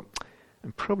 and I thought,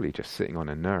 I'm probably just sitting on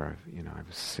a nerve, I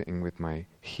was sitting with my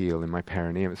heel in my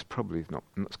perineum, it's probably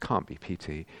it can't be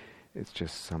PT, it's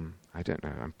just I don't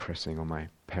know, I'm pressing on my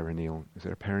perineal, is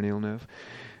there a perineal nerve?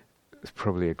 It's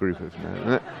probably a group of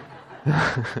nerves.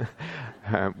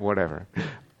 Whatever.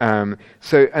 And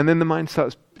then the mind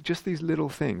starts just these little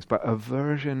things, but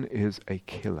aversion is a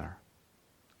killer.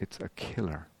 It's a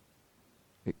killer.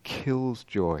 It kills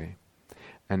joy,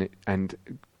 and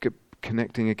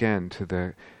connecting again to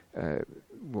the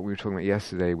what we were talking about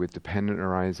yesterday with dependent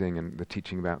arising and the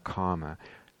teaching about karma.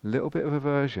 Little bit of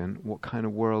aversion. What kind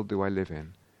of world do I live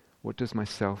in? What does my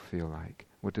self feel like?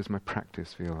 What does my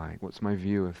practice feel like? What's my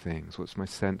view of things? What's my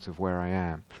sense of where I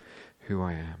am? Who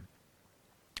I am.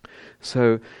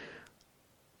 So,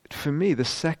 for me, the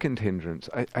second hindrance,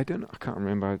 I can't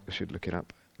remember, I should look it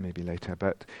up maybe later,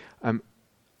 but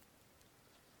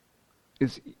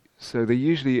so they're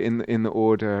usually in the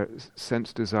order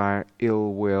sense, desire,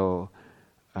 ill will,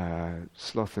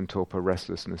 sloth and torpor,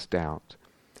 restlessness, doubt.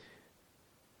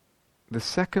 The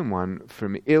second one, for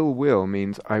me, ill will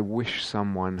means I wish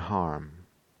someone harm.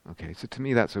 Okay, so to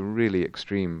me that's a really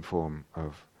extreme form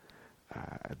of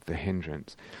the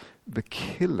hindrance. The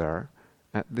killer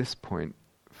at this point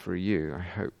for you, I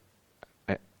hope,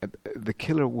 the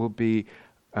killer will be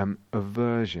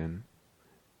aversion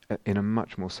in a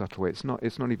much more subtle way. It's not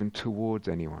even towards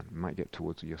anyone. It might get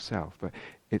towards yourself, but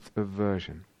it's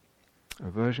aversion.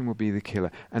 Aversion will be the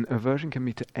killer. And aversion can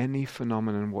be to any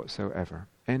phenomenon whatsoever.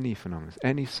 Any phenomenon.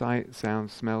 Any sight,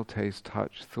 sound, smell, taste,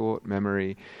 touch, thought,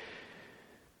 memory.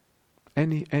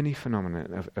 Any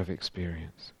phenomenon of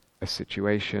experience. A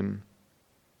situation,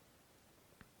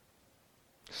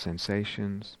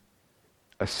 sensations,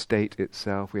 a state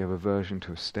itself. We have aversion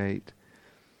to a state.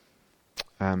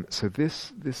 So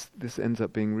this ends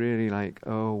up being really like,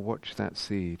 oh, watch that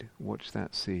seed,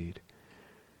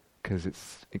 because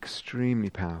it's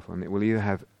extremely powerful, and it will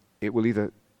either,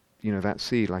 that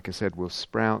seed, like I said, will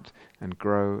sprout and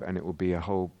grow, and it will be a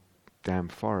whole damn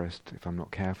forest if I'm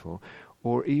not careful,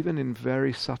 or even in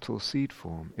very subtle seed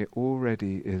form, it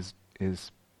already is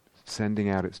sending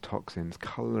out its toxins,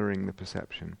 colouring the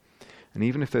perception. And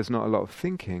even if there's not a lot of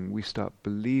thinking, we start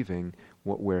believing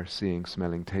what we're seeing,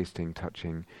 smelling, tasting,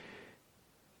 touching,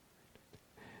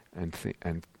 if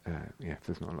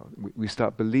there's not a lot, we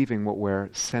start believing what we're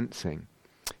sensing,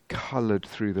 coloured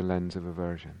through the lens of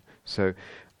aversion. So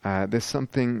there's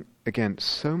something, again,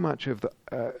 so much of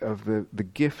the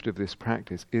gift of this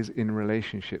practice is in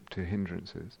relationship to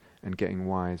hindrances and getting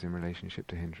wise in relationship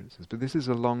to hindrances. But this is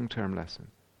a long-term lesson.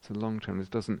 It's a long-term.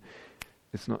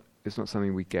 It's not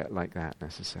something we get like that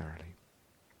necessarily.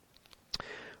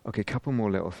 Okay, a couple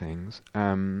more little things.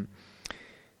 I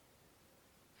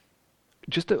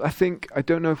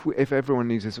don't know if everyone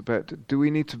needs this, but do we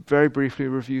need to very briefly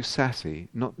review sati?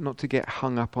 Not to get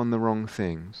hung up on the wrong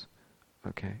things.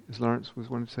 Okay, is Lawrence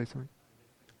wanting to say something?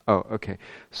 Oh, okay.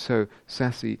 So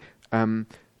sati,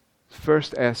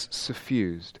 first S,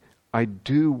 suffused. I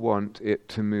do want it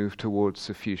to move towards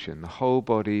suffusion. The whole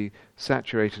body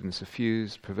saturated and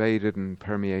suffused, pervaded and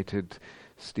permeated,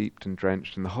 steeped and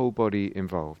drenched, and the whole body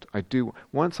involved.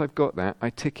 Once I've got that, I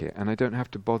tick it, and I don't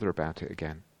have to bother about it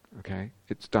again. Okay?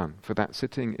 It's done. For that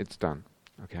sitting, it's done.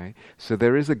 Okay? So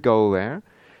there is a goal there,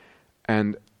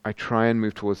 and I try and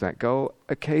move towards that goal.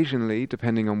 Occasionally,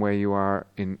 depending on where you are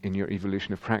in your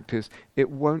evolution of practice, it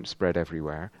won't spread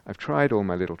everywhere. I've tried all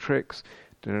my little tricks.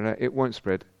 It won't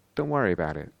spread don't worry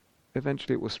about it.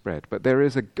 Eventually it will spread. But there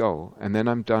is a goal, and then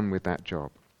I'm done with that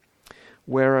job.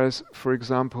 Whereas, for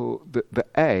example, the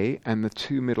A and the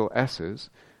two middle S's,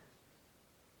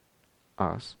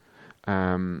 us,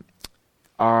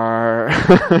 are...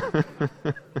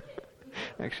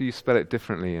 Actually, you spell it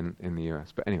differently in the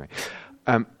US. But anyway,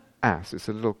 ass, it's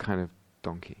a little kind of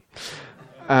donkey.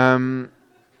 Where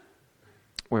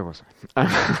was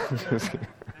I?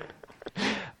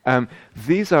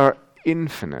 These are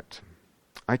infinite.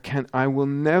 I will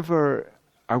never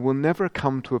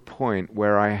come to a point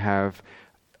where I have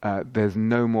there's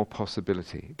no more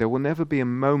possibility. There will never be a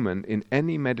moment in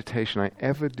any meditation I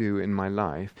ever do in my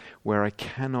life where I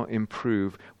cannot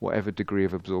improve whatever degree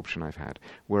of absorption I've had,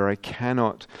 where I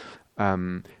cannot,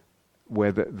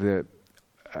 where the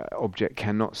object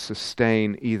cannot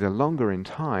sustain either longer in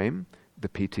time, the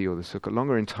PT or the Sukha,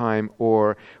 longer in time,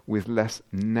 or with less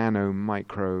nano,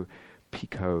 micro,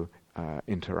 pico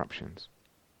interruptions.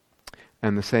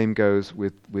 And the same goes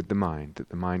with the mind, that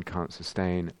the mind can't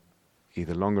sustain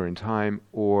either longer in time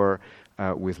or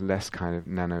with less kind of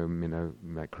nano, minno,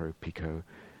 micro, pico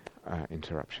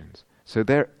interruptions. So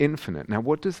they're infinite. Now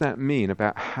what does that mean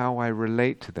about how I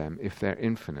relate to them if they're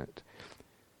infinite?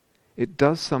 It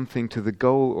does something to the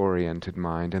goal-oriented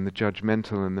mind and the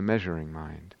judgmental and the measuring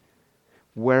mind.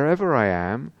 Wherever I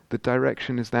am, the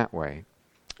direction is that way.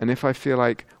 And if I feel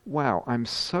like, wow, I'm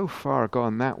so far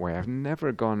gone that way, I've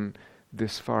never gone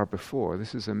this far before,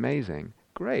 this is amazing,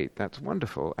 great, that's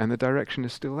wonderful, and the direction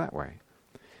is still that way.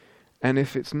 And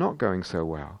if it's not going so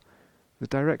well, the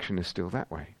direction is still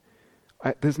that way.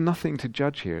 There's nothing to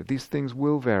judge here. These things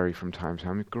will vary from time to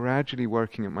time. I'm gradually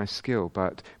working at my skill,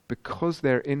 but because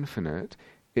they're infinite,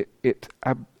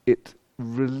 it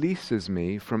releases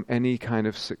me from any kind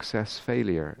of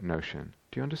success-failure notion.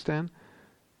 Do you understand?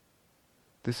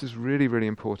 This is really, really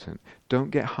important.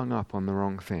 Don't get hung up on the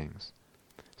wrong things.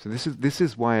 So this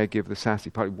is why I give the sassy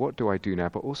part. What do I do now?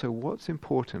 But also what's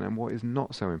important and what is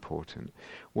not so important.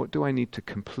 What do I need to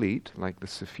complete, like the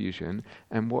suffusion,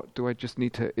 and what do I just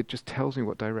need to... It just tells me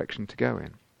what direction to go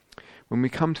in. When we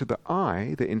come to the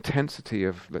I, the intensity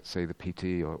of, let's say, the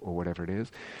PT or whatever it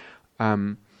is,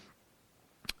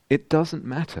 it doesn't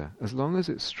matter. As long as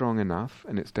it's strong enough,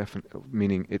 and it's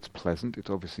meaning it's pleasant, it's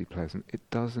obviously pleasant, it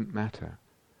doesn't matter.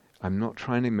 I'm not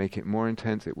trying to make it more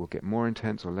intense, it will get more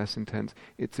intense or less intense.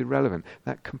 It's irrelevant.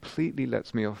 That completely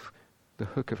lets me off the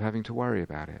hook of having to worry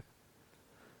about it.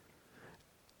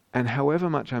 And however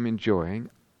much I'm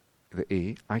enjoying the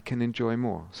E, I can enjoy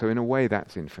more. So in a way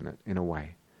that's infinite, in a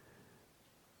way.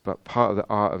 But part of the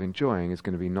art of enjoying is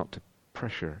going to be not to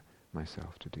pressure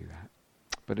myself to do that.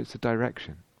 But it's a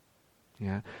direction.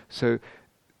 Yeah. So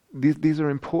these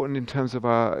are important in terms of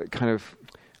our kind of,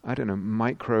 I don't know,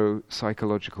 micro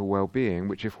psychological well-being,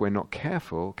 which if we're not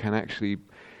careful can actually,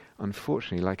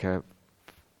 unfortunately, like a,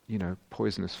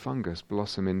 poisonous fungus,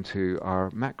 blossom into our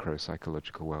macro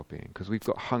psychological well-being, because we've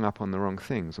got hung up on the wrong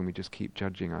things and we just keep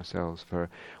judging ourselves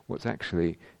for what's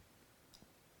actually,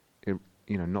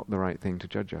 not the right thing to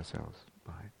judge ourselves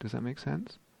by. Does that make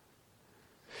sense?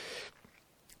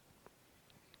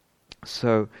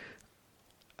 So,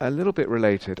 a little bit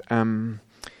related.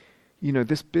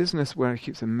 This business where it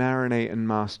keeps a marinate and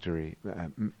mastery,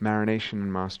 marination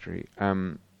and mastery,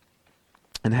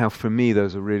 and how for me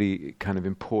those are really kind of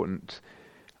important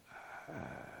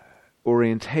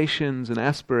orientations and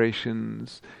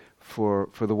aspirations for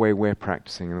the way we're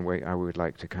practicing and the way I would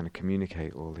like to kind of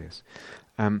communicate all this.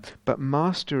 But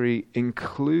mastery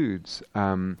includes,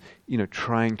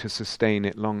 trying to sustain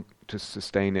it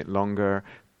longer.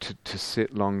 To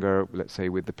sit longer, let's say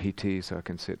with the PT, so I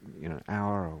can sit, an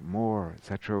hour or more,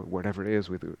 etc., whatever it is,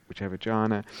 with whichever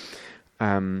jhana.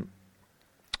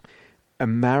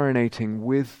 Marinating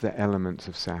with the elements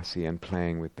of sassi and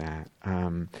playing with that.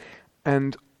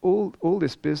 And all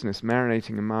this business,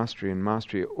 marinating and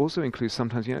mastery also includes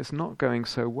sometimes, it's not going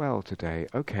so well today.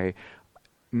 Okay,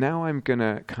 now I'm going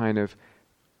to kind of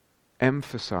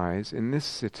emphasize in this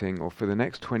sitting, or for the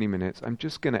next 20 minutes, I'm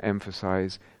just going to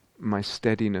emphasize my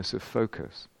steadiness of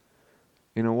focus.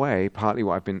 In a way, partly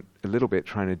what I've been a little bit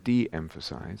trying to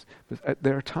de-emphasize, but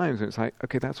there are times when it's like,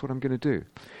 okay, that's what I'm going to do.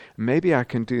 Maybe I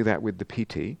can do that with the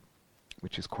PT,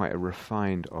 which is quite a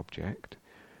refined object,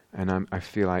 and I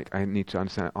feel like I need to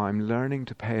understand, I'm learning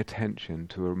to pay attention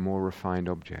to a more refined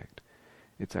object.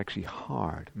 It's actually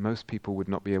hard. Most people would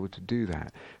not be able to do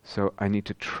that. So I need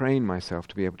to train myself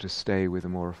to be able to stay with a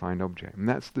more refined object. And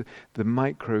that's the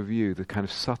micro view, the kind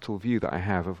of subtle view that I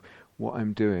have of what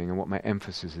I'm doing and what my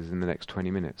emphasis is in the next 20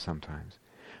 minutes sometimes.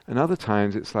 And other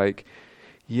times it's like,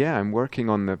 I'm working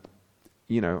on the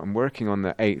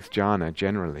 8th jhana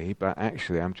generally, but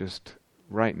actually I'm just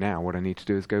right now what I need to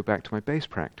do is go back to my base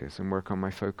practice and work on my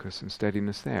focus and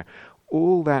steadiness there.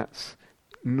 All that's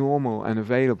normal and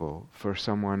available for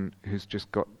someone who's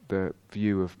just got the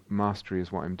view of mastery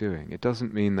as what I'm doing. It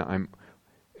doesn't mean that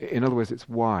in other words, it's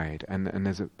wide, and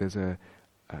there's a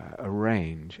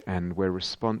range, and we're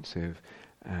responsive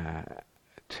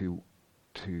to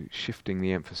shifting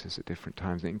the emphasis at different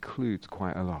times. It includes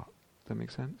quite a lot. Does that make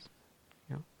sense?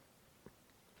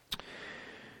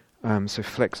 Yeah. So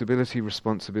flexibility,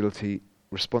 responsibility,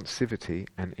 responsivity,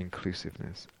 and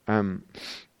inclusiveness. And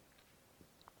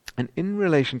in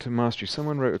relation to mastery,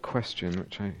 someone wrote a question,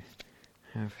 which I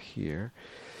have here.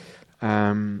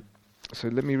 So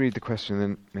let me read the question and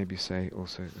then maybe say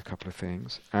also a couple of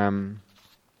things.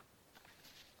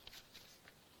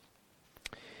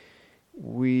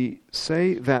 We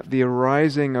say that the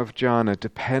arising of jhana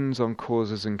depends on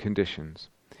causes and conditions.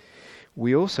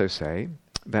 We also say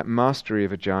that mastery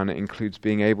of a jhana includes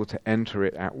being able to enter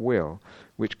it at will,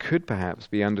 which could perhaps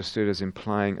be understood as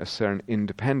implying a certain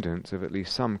independence of at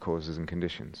least some causes and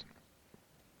conditions.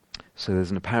 So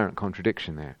there's an apparent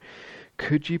contradiction there.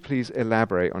 Could you please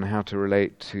elaborate on how to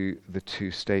relate to the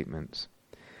two statements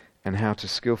and how to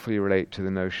skillfully relate to the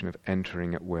notion of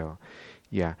entering at will?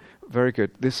 Yeah, very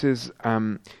good. This is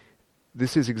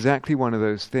exactly one of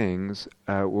those things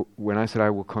when I said I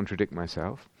will contradict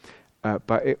myself,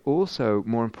 but it also,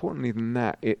 more importantly than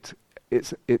that,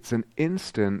 it's an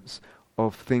instance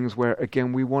of things where,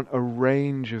 again, we want a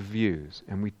range of views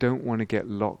and we don't want to get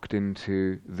locked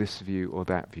into this view or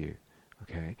that view.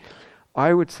 Okay,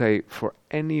 I would say for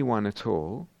anyone at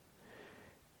all,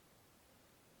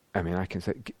 I mean, I can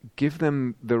say, give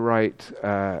them the right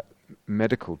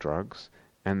medical drugs,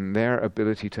 and their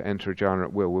ability to enter a jhana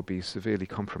at will be severely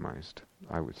compromised,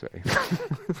 I would say.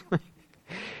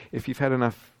 If you've had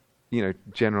enough,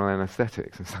 general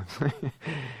anesthetics and stuff,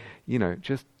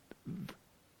 just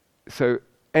so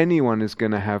anyone is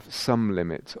going to have some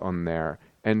limit on their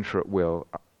enter at will.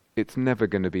 It's never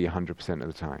going to be 100% of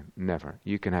the time. Never.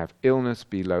 You can have illness,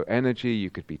 be low energy, you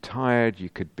could be tired, you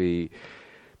could be,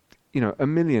 a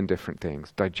million different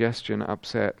things. Digestion,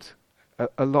 upset,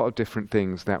 a lot of different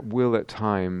things that will at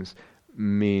times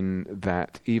mean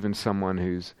that even someone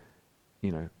who's,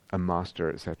 a master,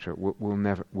 etc., will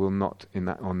not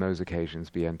on those occasions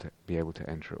be able to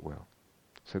enter at will.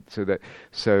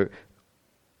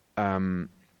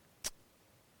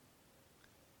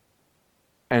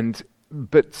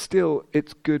 But still,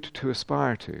 it's good to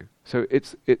aspire to. So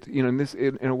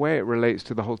in a way it relates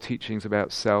to the whole teachings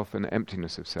about self and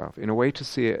emptiness of self. In a way, to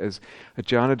see it as a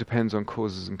jhana depends on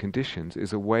causes and conditions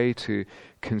is a way to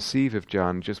conceive of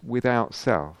jhana just without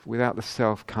self, without the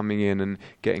self coming in and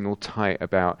getting all tight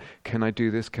about, can I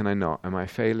do this, can I not? Am I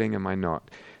failing, am I not?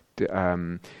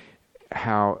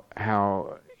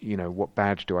 What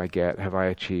badge do I get? Have I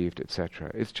achieved,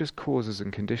 etc.? It's just causes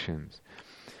and conditions.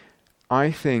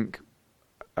 I think,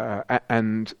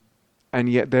 and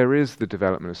yet there is the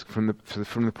development from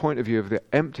the point of view of the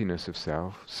emptiness of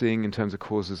self. Seeing in terms of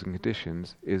causes and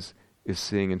conditions is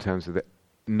seeing in terms of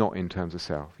not in terms of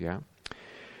self. Yeah.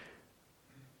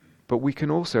 But we can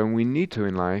also, and we need to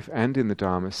in life and in the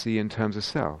Dharma, see in terms of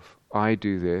self. I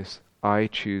do this. I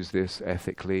choose this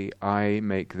ethically. I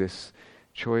make this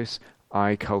choice.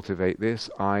 I cultivate this.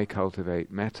 I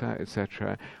cultivate metta,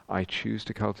 etc. I choose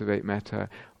to cultivate metta.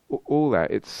 All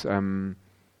that, it's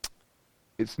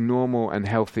normal and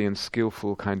healthy and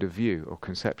skillful kind of view or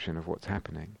conception of what's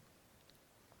happening.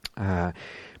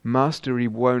 Mastery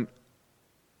won't,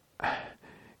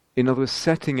 in other words,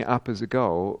 setting it up as a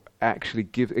goal actually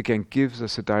gives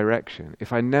us a direction.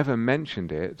 If I never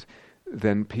mentioned it,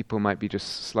 then people might be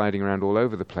just sliding around all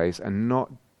over the place and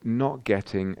not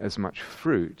getting as much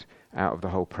fruit out of the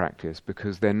whole practice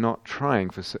because they're not trying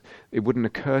for. It wouldn't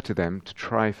occur to them to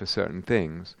try for certain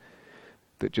things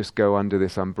that just go under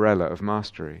this umbrella of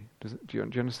mastery. Do you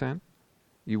understand?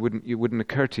 It wouldn't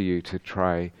occur to you to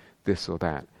try this or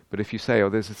that. But if you say,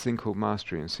 there's this thing called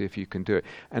mastery, and see if you can do it,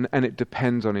 and it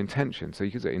depends on intention. So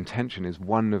you could say intention is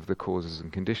one of the causes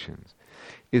and conditions.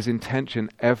 Is intention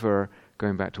ever,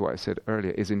 going back to what I said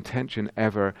earlier, is intention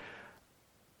ever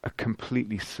a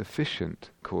completely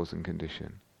sufficient cause and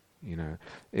condition?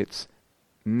 It's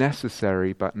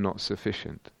necessary but not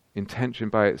sufficient. Intention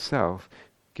by itself,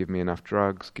 give me enough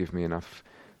drugs, give me enough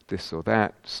this or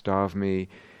that, starve me,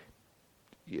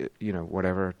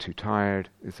 whatever, too tired,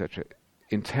 etc.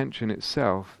 Intention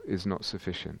itself is not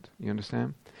sufficient. You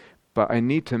understand? But I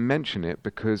need to mention it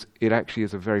because it actually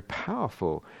is a very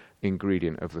powerful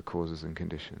ingredient of the causes and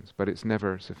conditions, but it's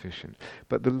never sufficient.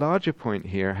 But the larger point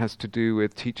here has to do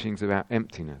with teachings about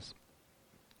emptiness.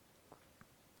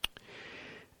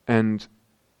 And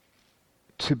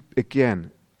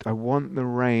I want the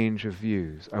range of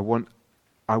views. I want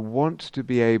to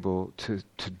be able to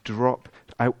drop.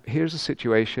 Here's a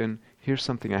situation. Here's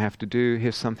something I have to do.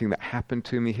 Here's something that happened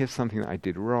to me. Here's something that I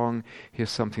did wrong.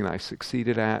 Here's something that I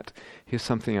succeeded at. Here's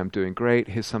something I'm doing great.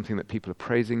 Here's something that people are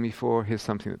praising me for. Here's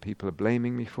something that people are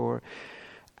blaming me for.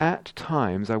 At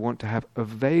times, I want to have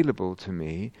available to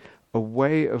me a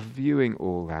way of viewing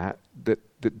all that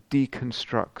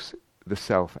deconstructs the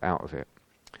self out of it.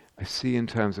 I see in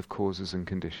terms of causes and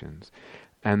conditions.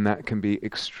 And that can be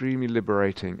extremely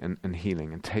liberating and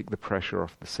healing, and take the pressure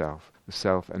off the self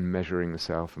and measuring the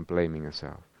self and blaming the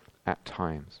self at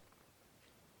times.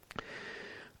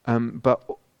 But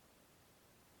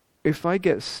if I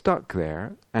get stuck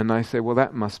there and I say, well,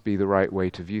 that must be the right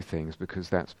way to view things because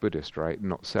that's Buddhist, right?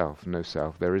 Not self, no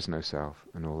self, there is no self,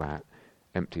 and all that,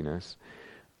 emptiness.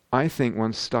 I think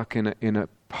one's stuck in a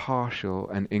partial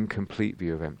and incomplete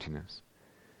view of emptiness.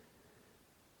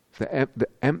 The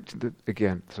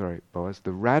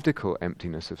radical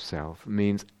emptiness of self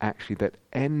means actually that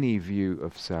any view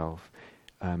of self,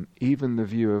 even the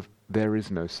view of there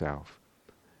is no self,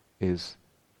 is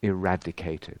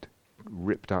eradicated,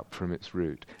 ripped up from its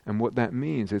root. And what that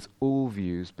means is all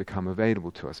views become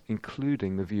available to us,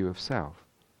 including the view of self.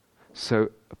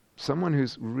 So someone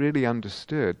who's really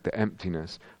understood the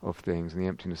emptiness of things and the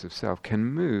emptiness of self can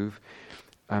move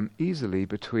easily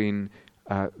between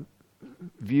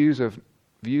views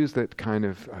that kind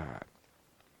of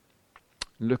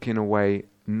look in a way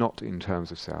not in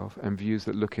terms of self, and views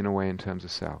that look in a way in terms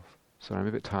of self. Sorry, I'm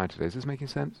a bit tired today. Is this making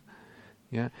sense?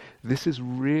 Yeah? This is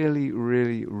really,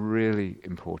 really, really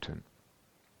important.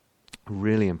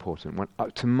 Really important.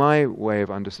 To my way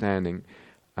of understanding,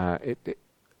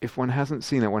 if one hasn't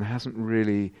seen it, one hasn't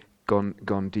really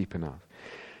gone deep enough.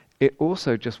 It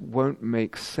also just won't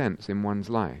make sense in one's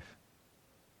life.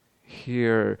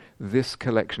 Here, this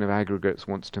collection of aggregates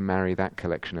wants to marry that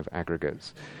collection of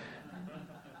aggregates.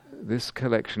 This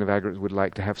collection of aggregates would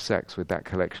like to have sex with that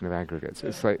collection of aggregates.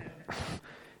 It's like,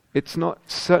 it's not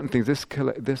certain things. This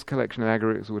collection of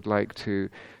aggregates would like to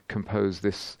compose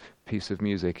this piece of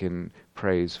music in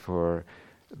praise for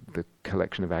the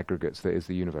collection of aggregates that is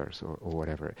the universe, or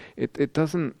whatever. It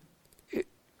doesn't.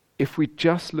 If we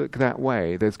just look that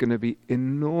way, there's going to be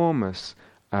enormous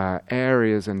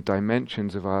areas and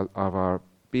dimensions of our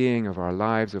being, of our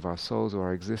lives, of our souls, of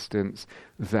our existence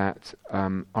that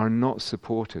are not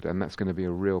supported, and that's going to be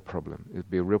a real problem. It'll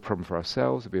be a real problem for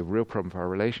ourselves, it'll be a real problem for our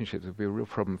relationships, it'll be a real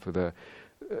problem for the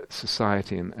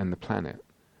society and the planet.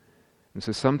 And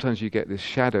so sometimes you get this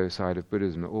shadow side of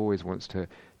Buddhism that always wants to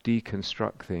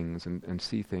deconstruct things and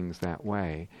see things that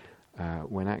way,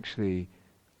 when actually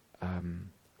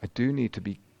I do need to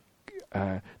be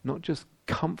not just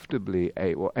comfortably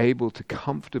able to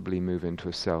comfortably move into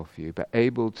a self view, but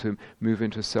able to move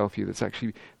into a self view that's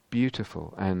actually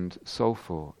beautiful and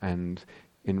soulful and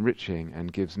enriching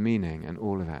and gives meaning and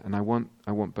all of that. And I want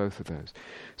both of those.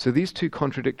 So these two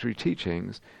contradictory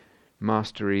teachings,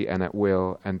 mastery and at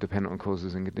will and dependent on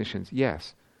causes and conditions,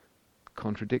 yes,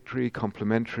 contradictory,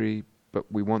 complementary,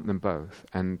 but we want them both,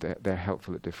 and they're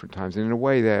helpful at different times. And in a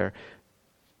way they're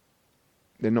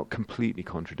not completely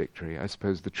contradictory. I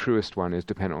suppose the truest one is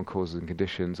dependent on causes and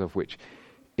conditions, of which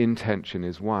intention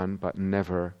is one, but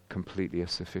never completely a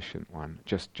sufficient one,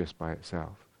 just by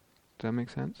itself. Does that make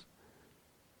sense? Is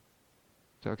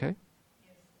that okay?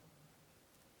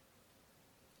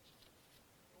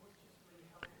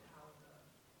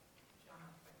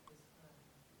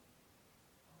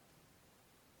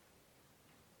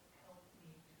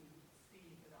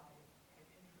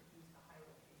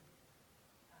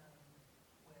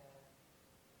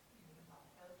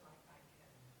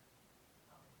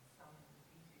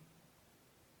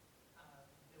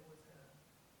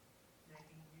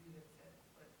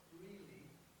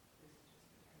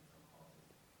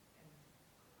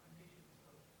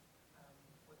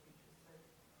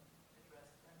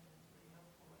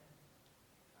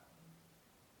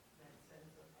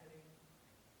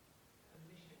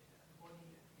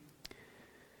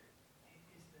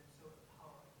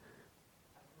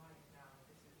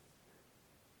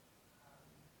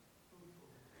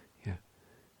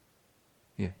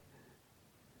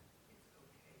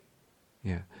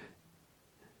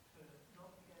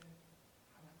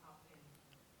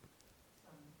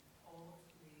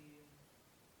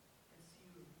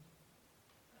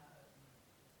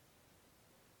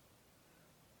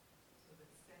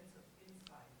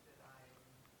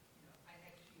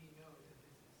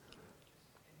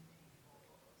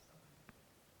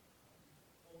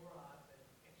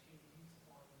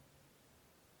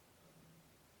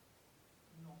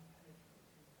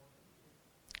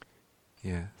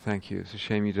 Yeah, thank you. It's a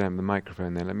shame you don't have the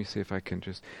microphone there. Let me see if I can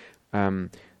just...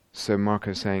 so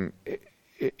Marco's saying,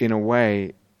 in a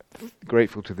way,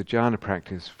 grateful to the jhana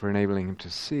practice for enabling him to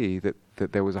see that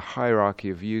there was a hierarchy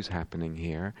of views happening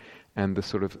here, and the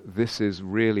sort of, this is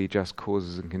really just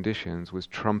causes and conditions, was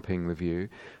trumping the view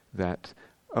that,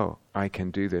 oh, I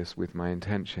can do this with my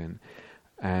intention.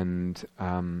 And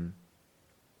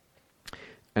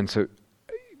so,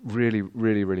 really,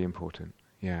 really, really important.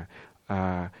 Yeah.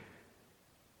 So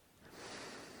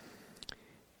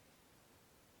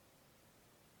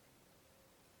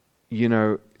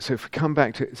if we come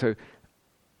back to,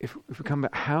 if we come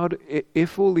back,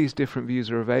 if all these different views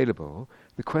are available,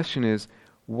 the question is,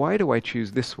 why do I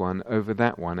choose this one over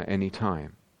that one at any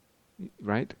time?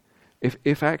 Right?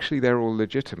 If actually they're all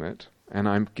legitimate, and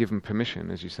I'm given permission,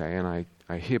 as you say, and I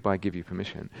hereby give you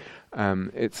permission,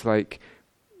 it's like,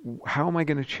 how am I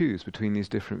going to choose between these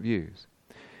different views?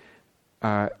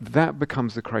 That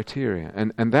becomes the criteria,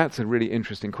 and that's a really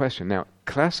interesting question. Now,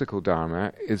 classical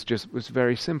Dharma was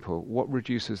very simple. What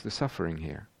reduces the suffering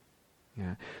here?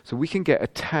 Yeah. So we can get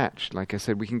attached, like I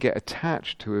said, we can get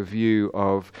attached to a view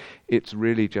of it's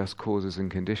really just causes and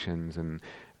conditions and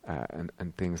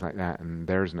things like that, and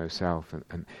there is no self,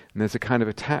 and there's a kind of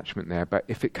attachment there. But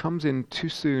if it comes in too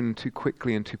soon, too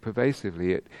quickly, and too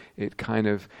pervasively, it kind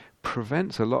of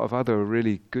prevents a lot of other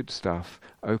really good stuff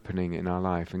opening in our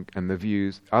life, and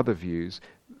the other views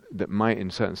that might,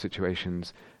 in certain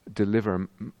situations, deliver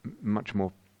much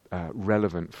more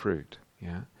relevant fruit.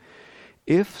 Yeah.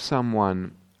 If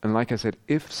someone, and like I said,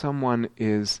 if someone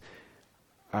is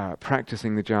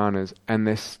practicing the jhanas and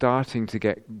they're starting to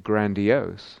get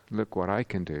grandiose, look what I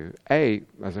can do.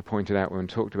 As I pointed out when we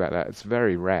talked about that, it's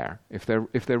very rare. If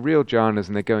they're real jhanas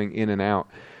and they're going in and out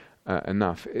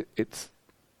enough, it's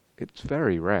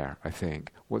very rare, I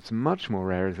think. What's much more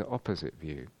rare is the opposite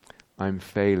view. I'm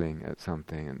failing at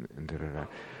something, and da-da-da.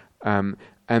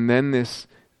 And then this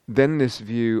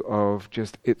view of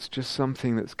it's just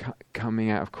something that's coming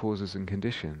out of causes and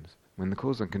conditions. When the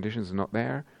causes and conditions are not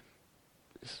there,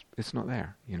 it's not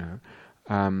there,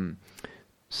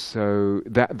 So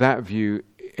that view,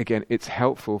 again, it's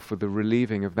helpful for the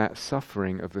relieving of that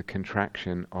suffering of the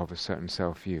contraction of a certain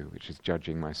self-view, which is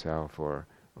judging myself or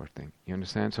thing. You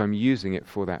understand? So I'm using it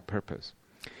for that purpose.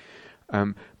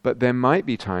 But there might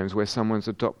be times where someone's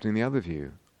adopting the other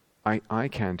view. I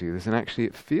can do this, and actually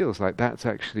it feels like that's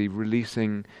actually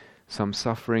releasing some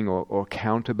suffering or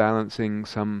counterbalancing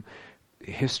some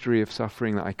history of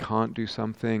suffering, that I can't do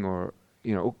something, or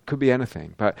it could be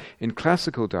anything. But in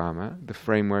classical Dharma, the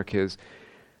framework is,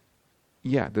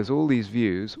 there's all these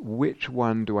views. Which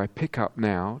one do I pick up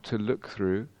now to look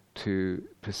through, to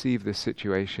perceive this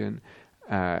situation,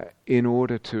 in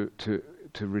order to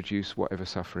reduce whatever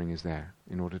suffering is there,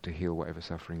 in order to heal whatever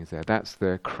suffering is there? That's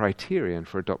the criterion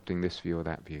for adopting this view or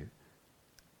that view.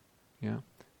 Yeah?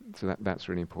 So that's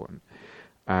really important.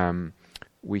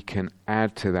 We can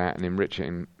add to that and enrich it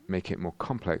and make it more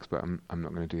complex, but I'm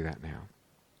not going to do that now.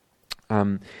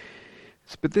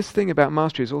 But this thing about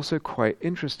mastery is also quite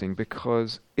interesting,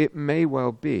 because it may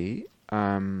well be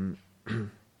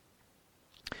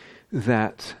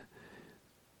that,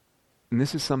 and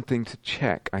this is something to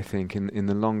check, I think, in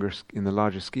the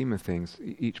larger scheme of things,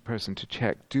 each person to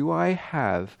check, do I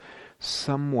have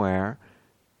somewhere,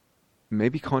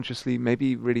 maybe consciously,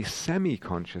 maybe really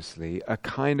semi-consciously, a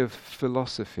kind of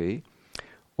philosophy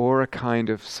or a kind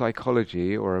of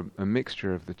psychology, or a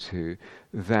mixture of the two,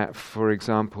 that, for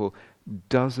example,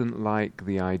 doesn't like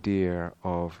the idea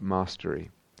of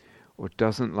mastery, or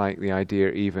doesn't like the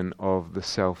idea even of the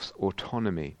self's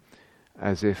autonomy,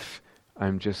 as if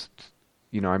I'm just,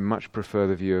 I much prefer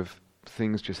the view of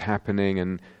things just happening,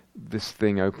 and this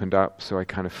thing opened up, so I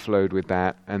kind of flowed with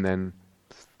that, and then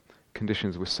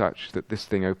conditions were such that this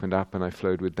thing opened up and I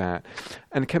flowed with that.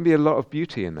 And it can be a lot of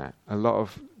beauty in that, a lot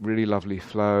of really lovely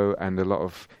flow, and a lot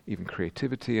of even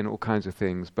creativity and all kinds of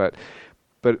things. But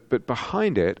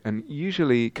behind it, and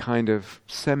usually kind of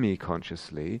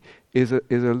semi-consciously, is a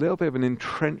little bit of an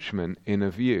entrenchment in a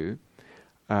view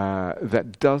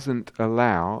that doesn't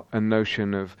allow a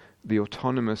notion of the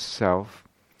autonomous self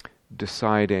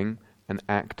deciding and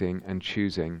acting and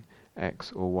choosing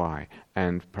X or Y,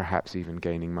 and perhaps even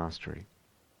gaining mastery.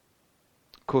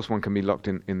 Of course, one can be locked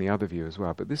in the other view as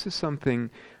well, but this is something,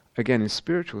 again, in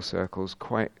spiritual circles,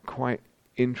 quite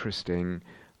interesting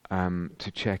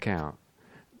to check out.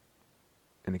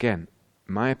 And again,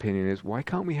 my opinion is, why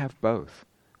can't we have both?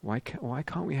 Why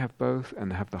can't we have both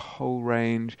and have the whole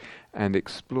range and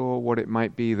explore what it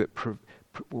might be that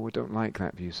we don't like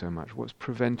that view so much? What's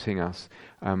preventing us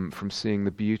from seeing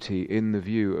the beauty in the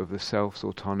view of the self's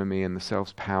autonomy and the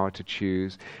self's power to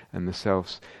choose and the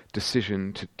self's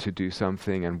decision to do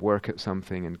something and work at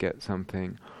something and get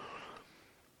something?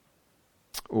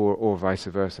 Or vice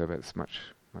versa, but it's much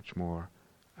more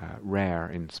rare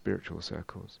in spiritual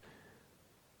circles.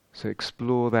 So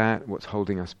explore that, what's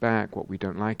holding us back, what we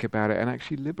don't like about it, and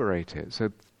actually liberate it,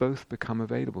 so both become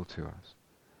available to us.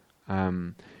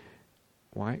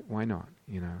 Why not?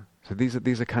 So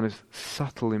these are kind of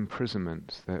subtle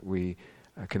imprisonments that we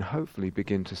can hopefully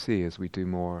begin to see as we do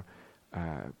more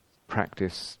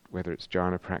practice, whether it's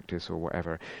jhana practice or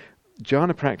whatever.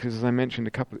 Jhana practice, as I mentioned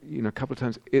a couple of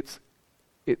times, it's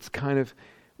kind of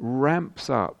ramps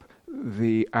up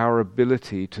our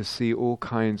ability to see all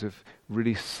kinds of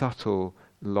really subtle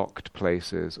locked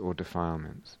places or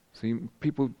defilements. So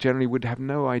people generally would have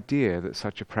no idea that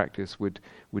such a practice would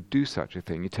do such a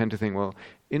thing. You tend to think, well,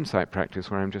 insight practice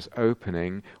where I'm just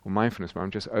opening, or mindfulness where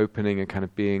I'm just opening and kind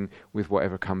of being with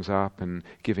whatever comes up and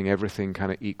giving everything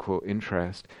kind of equal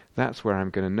interest, that's where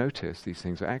I'm going to notice these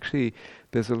things. But actually,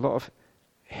 there's a lot of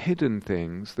hidden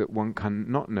things that one can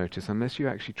not notice unless you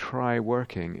actually try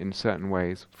working in certain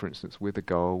ways, for instance with a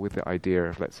goal, with the idea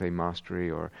of, let's say, mastery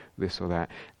or this or that,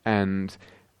 and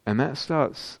that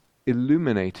starts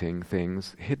illuminating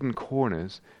things, hidden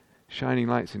corners, shining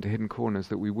lights into hidden corners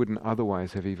that we wouldn't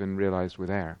otherwise have even realized were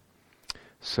there.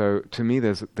 So to me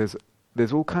there's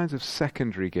all kinds of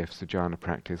secondary gifts to jhana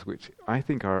practice which I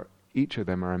think are, each of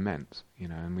them are immense,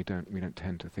 and we don't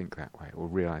tend to think that way or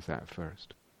realize that at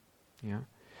first. Yeah.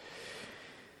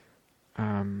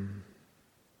 Are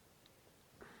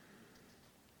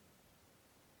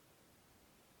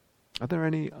there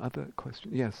any other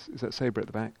questions? Yes, is that Sabre at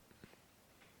the back?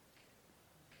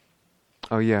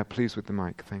 Oh yeah, please with the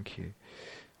mic, thank you.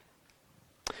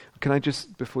 Can I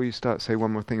just, before you start, say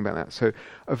one more thing about that? So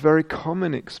a very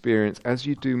common experience as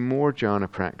you do more jhana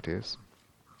practice,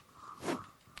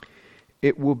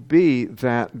 it will be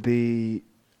that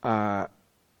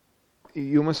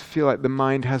you almost feel like the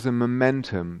mind has a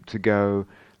momentum to go,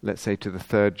 let's say, to the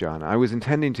third jhana. I was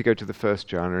intending to go to the first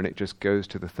jhana, and it just goes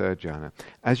to the third jhana.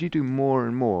 As you do more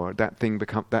and more,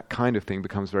 that kind of thing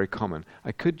becomes very common.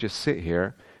 I could just sit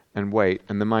here and wait,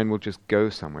 and the mind will just go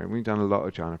somewhere. We've done a lot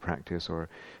of jhana practice, or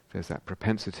there's that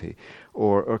propensity,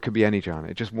 or it could be any jhana.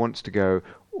 It just wants to go,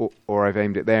 or I've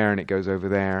aimed it there, and it goes over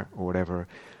there, or whatever.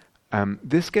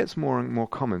 This gets more and more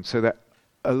common, so that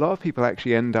a lot of people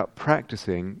actually end up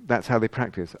practicing. That's how they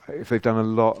practice. If they've done a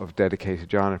lot of dedicated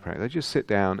jhana practice, they just sit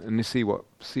down and they see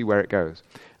where it goes.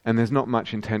 And there's not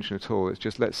much intention at all. It's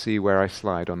just, let's see where I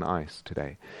slide on the ice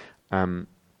today. And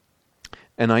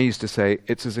I used to say,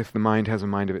 it's as if the mind has a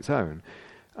mind of its own.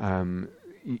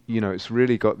 It's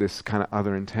really got this kind of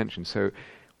other intention. So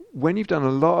when you've done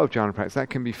a lot of jhana practice, that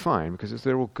can be fine because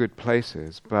they're all good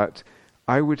places. But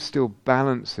I would still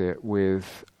balance it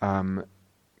with, can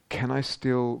I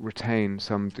still retain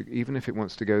some, even if it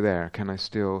wants to go there, can I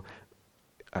still,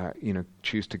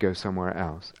 choose to go somewhere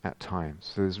else at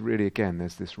times? So there's really, again,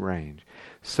 there's this range.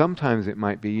 Sometimes it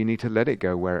might be you need to let it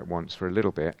go where it wants for a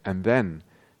little bit, and then,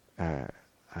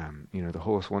 the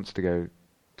horse wants to go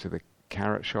to the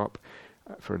carrot shop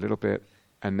for a little bit,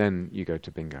 and then you go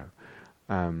to bingo,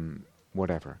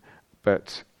 whatever.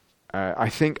 But I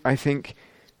think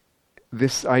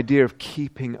this idea of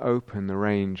keeping open the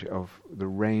range of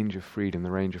freedom,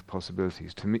 the range of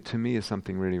possibilities, to me is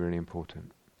something really, really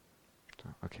important. So,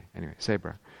 okay, anyway,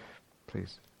 Sabra,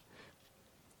 please.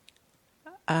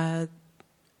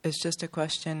 It's just a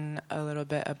question a little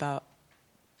bit about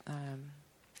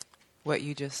what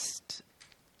you just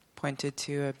pointed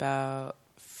to about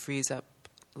freeze up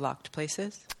locked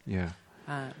places. Yeah.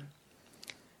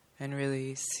 And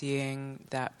really seeing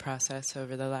that process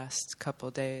over the last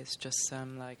couple days, just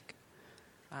some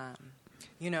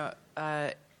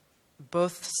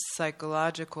both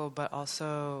psychological but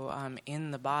also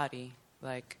in the body,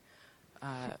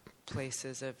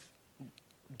 places of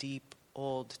deep,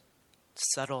 old,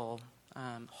 subtle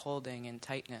holding and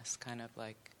tightness, kind of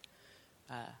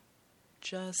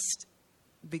just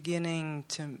beginning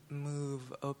to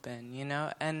move open,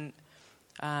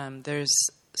 and there's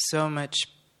so much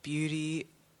beauty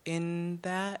in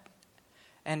that,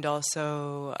 and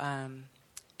also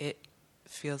it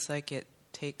feels like it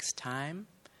takes time,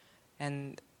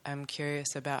 and I'm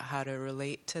curious about how to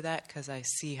relate to that, because I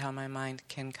see how my mind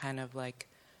can kind of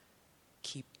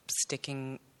keep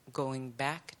going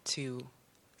back to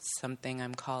something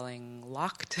I'm calling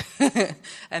locked,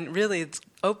 and really it's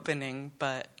opening,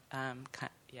 but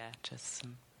just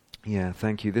some. Yeah,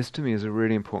 thank you. This to me is a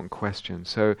really important question.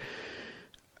 So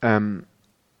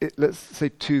let's say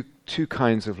two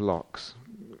kinds of locks,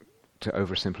 to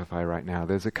oversimplify right now.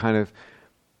 There's a kind of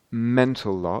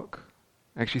mental lock,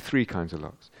 actually three kinds of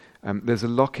locks. There's a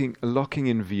locking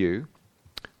in view,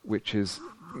 which is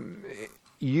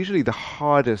usually the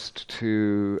hardest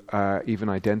to even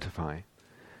identify.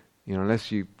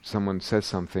 Unless someone says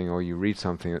something or you read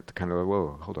something that kind of,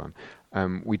 whoa, hold on.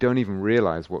 We don't even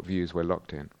realize what views we're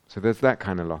locked in. So there's that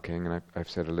kind of locking, and I've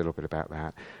said a little bit about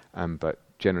that. But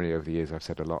generally over the years I've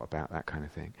said a lot about that kind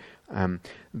of thing.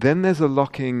 Then there's a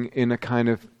locking in a kind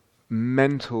of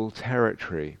mental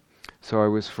territory. So I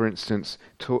was, for instance,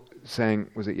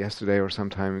 saying, was it yesterday or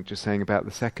sometime, just saying about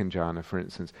the second jhana, for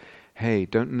instance, hey,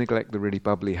 don't neglect the really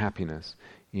bubbly happiness,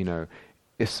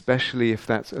 especially if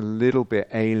that's a little bit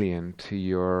alien to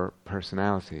your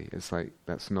personality. It's like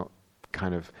that's not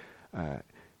kind of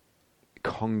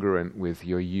congruent with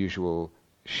your usual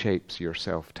shapes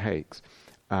yourself takes.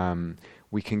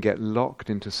 We can get locked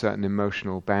into certain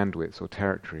emotional bandwidths or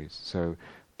territories. So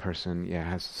person,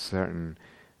 has certain,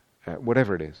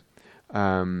 whatever it is.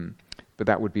 But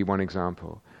that would be one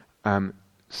example.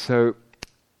 So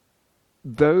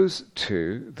those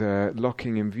two, the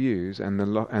locking in views and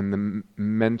the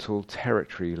mental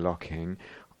territory locking,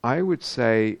 I would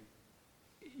say,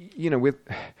 with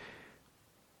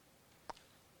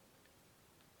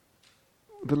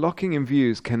the locking in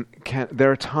views can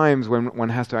there are times when one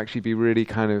has to actually be really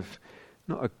kind of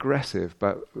not aggressive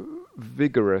but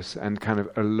vigorous and kind of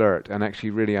alert, and actually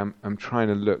really I'm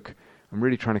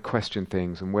really trying to question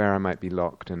things and where I might be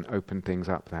locked and open things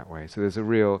up that way. So there's a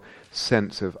real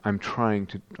sense of I'm trying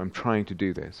to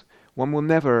do this. One will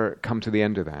never come to the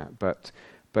end of that, but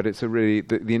it's a really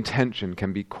the intention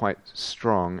can be quite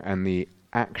strong and the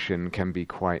action can be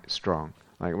quite strong.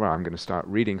 Like, well, I'm going to start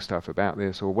reading stuff about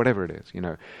this or whatever it is,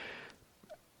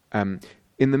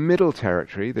 in the middle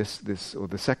territory, this or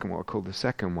the second, what I call the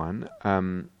second one.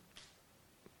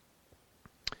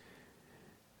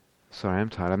 Sorry, I'm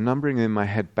tired. I'm numbering in my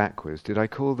head backwards. Did I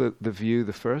call the view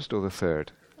the first or the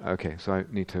third? Okay, so I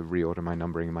need to reorder my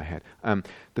numbering in my head.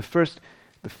 The first,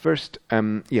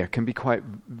 can be quite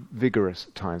vigorous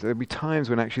times. There'll be times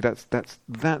when actually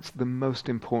that's the most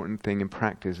important thing in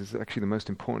practice. It's actually the most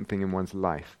important thing in one's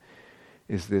life.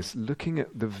 Is this looking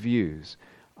at the views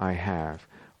I have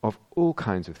of all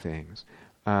kinds of things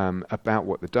about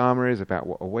what the Dharma is, about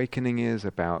what awakening is,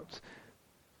 about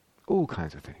all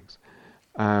kinds of things.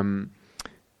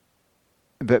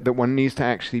 That one needs to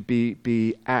actually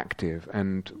be active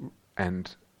and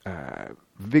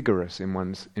vigorous in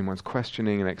one's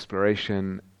questioning and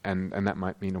exploration, and that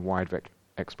might mean a wide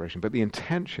exploration. But the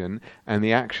intention and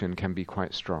the action can be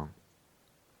quite strong.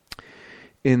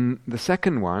 In the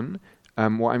second one,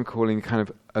 what I'm calling kind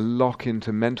of a lock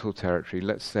into mental territory.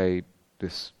 Let's say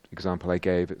this example I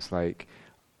gave. It's like,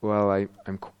 well,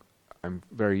 I'm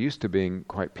very used to being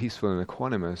quite peaceful and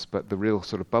equanimous, but the real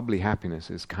sort of bubbly happiness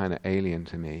is kind of alien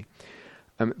to me.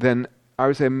 Then I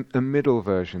would say a middle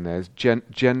version there is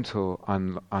gentle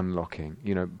unlocking,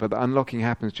 but the unlocking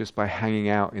happens just by hanging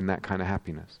out in that kind of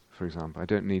happiness, for example. I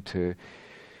don't need to,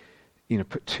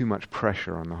 put too much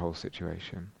pressure on the whole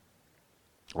situation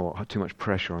or too much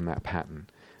pressure on that pattern,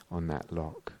 on that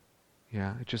lock.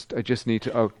 Yeah, I just need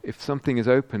to, if something is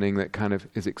opening that kind of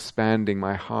is expanding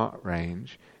my heart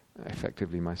range,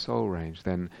 effectively my soul range,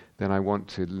 then I want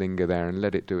to linger there and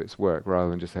let it do its work rather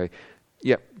than just say,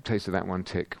 yep, tasted that one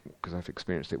tick because I've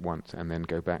experienced it once, and then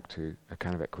go back to a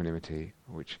kind of equanimity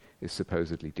which is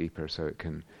supposedly deeper, so it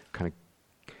can kind of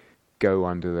go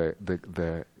under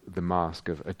the mask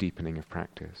of a deepening of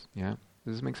practice. Yeah,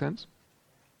 does this make sense?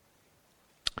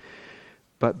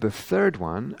 But the third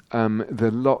one,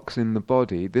 the locks in the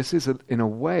body, this is in a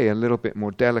way a little bit more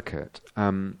delicate.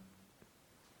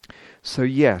 So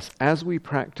yes, as we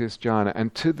practice jhana,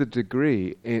 and to the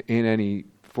degree in any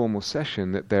formal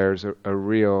session that there's a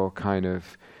real kind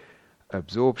of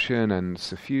absorption and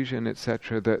suffusion,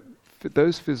 etc., that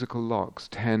those physical locks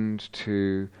tend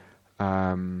to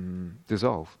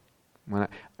dissolve.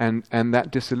 And that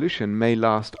dissolution may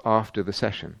last after the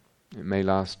session. It may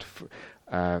last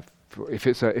if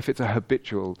it's a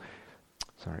habitual.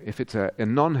 Sorry, if it's a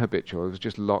non-habitual, it was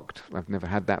just locked, I've never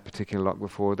had that particular lock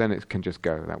before, then it can just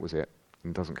go, that was it,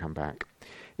 and doesn't come back.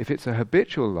 If it's a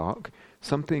habitual lock,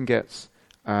 something gets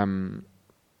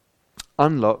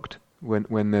unlocked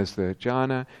when there's the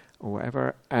jhana or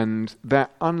whatever, and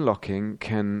that unlocking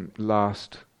can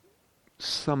last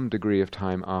some degree of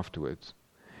time afterwards.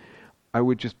 I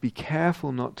would just be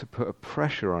careful not to put a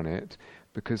pressure on it,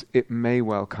 because it may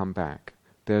well come back.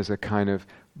 There's a kind of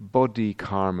body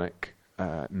karmic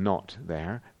knot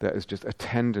there that is just a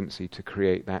tendency to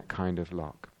create that kind of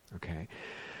lock. Okay,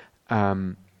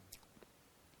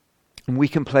 And we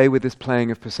can play with this playing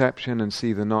of perception and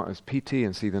see the knot as piti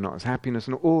and see the knot as happiness,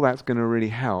 and all that's going to really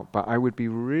help. But I would be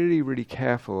really, really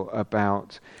careful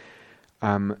about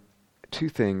two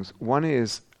things. One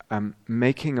is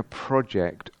making a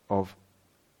project of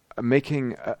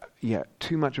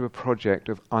too much of a project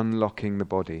of unlocking the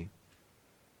body.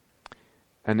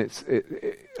 And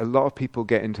a lot of people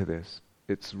get into this.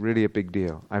 It's really a big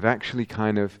deal. I've actually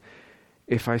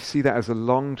if I see that as a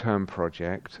long-term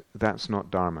project, that's not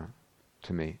Dharma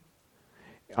to me.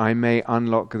 I may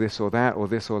unlock this or that, or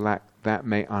this or that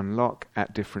may unlock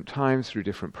at different times, through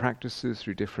different practices,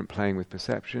 through different playing with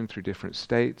perception, through different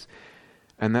states,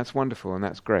 and that's wonderful and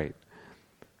that's great.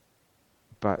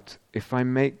 But if I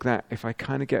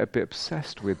kind of get a bit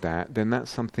obsessed with that, then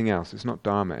that's something else. It's not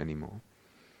Dharma anymore.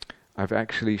 I've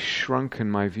actually shrunken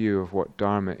my view of what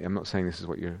Dharma. I'm not saying this is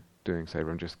what you're doing, Saber.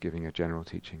 I'm just giving a general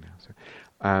teaching now. So,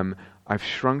 I've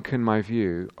shrunken my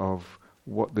view of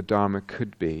what the Dharma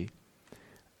could be,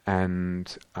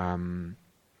 and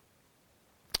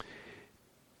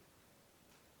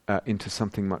into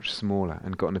something much smaller,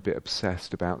 and gotten a bit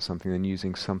obsessed about something, and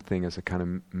using something as a kind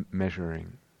of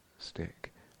measuring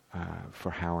stick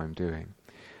for how I'm doing.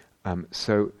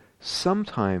 So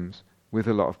sometimes, with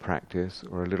a lot of practice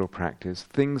or a little practice,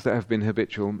 things that have been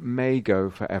habitual may go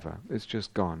forever. It's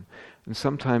just gone. And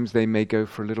sometimes they may go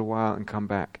for a little while and come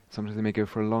back. Sometimes they may go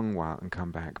for a long while and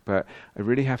come back. But I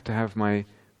really have to have my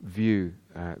view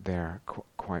there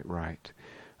quite right.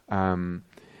 The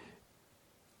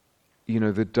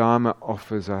Dharma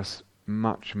offers us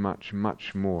much, much,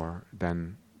 much more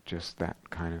than just that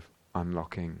kind of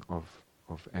unlocking of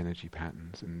energy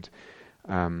patterns. And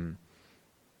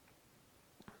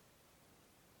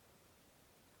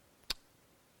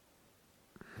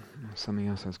something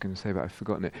else I was going to say, but I've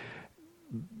forgotten it.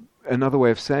 Another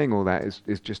way of saying all that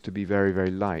is just to be very,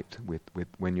 very light with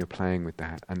when you're playing with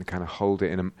that, and kind of hold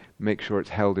it make sure it's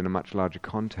held in a much larger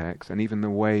context, and even the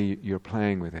way you're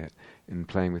playing with it, in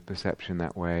playing with perception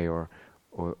that way, or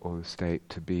the state,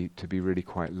 to be really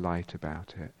quite light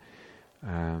about it.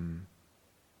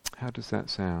 How does that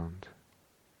sound?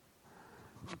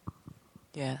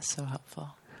 Yeah, so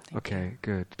helpful. Thank Okay, you.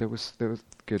 good. There was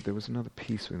good. There was another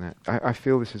piece with that. I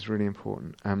feel this is really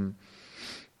important.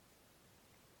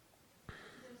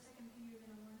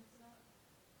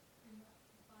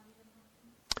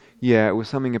 Yeah, it was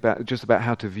something about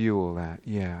how to view all that.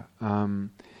 Yeah.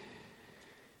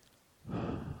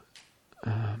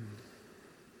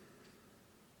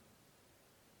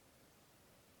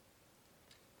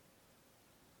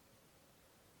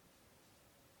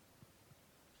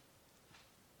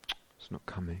 It's not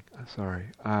coming. Sorry.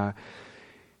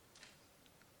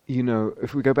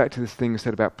 If we go back to this thing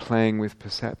said about playing with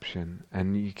perception,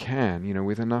 and you can,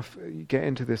 with enough, you get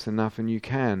into this enough, and you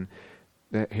can.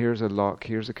 That here's a lock,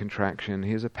 here's a contraction,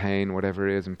 here's a pain, whatever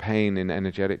it is, and pain in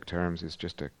energetic terms is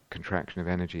just a contraction of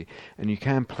energy. And you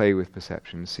can play with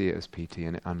perception, see it as PT,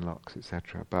 and it unlocks,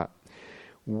 etc. But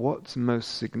what's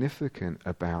most significant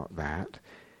about that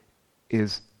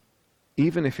is,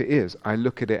 even if it is, I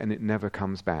look at it and it never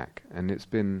comes back. And it's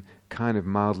been kind of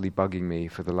mildly bugging me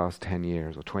for the last 10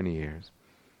 years or 20 years.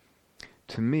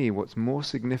 To me, what's more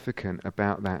significant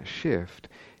about that shift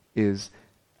is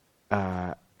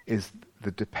the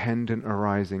dependent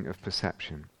arising of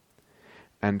perception.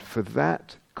 And for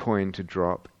that coin to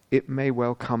drop, it may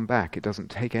well come back. It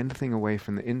doesn't take anything away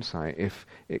from the insight if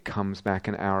it comes back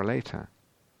an hour later,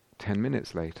 10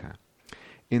 minutes later.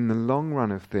 In the long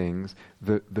run of things,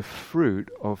 the fruit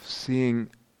of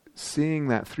seeing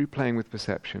that through playing with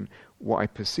perception, what I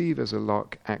perceive as a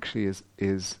lock actually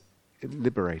is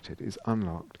liberated, is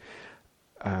unlocked.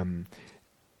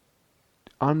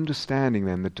 Understanding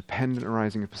then the dependent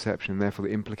arising of perception, and therefore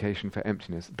the implication for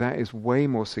emptiness, that is way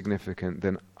more significant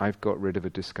than I've got rid of a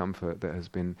discomfort that has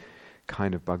been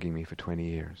kind of bugging me for 20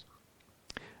 years.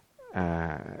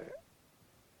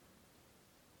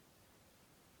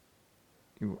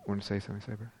 You want to say something,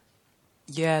 Saber?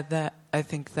 Yeah, I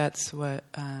think that's what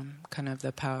kind of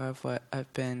the power of what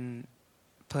I've been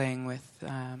playing with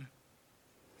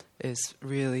is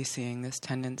really seeing this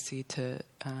tendency to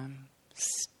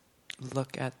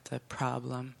look at the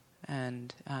problem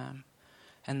and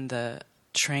the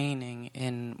training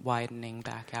in widening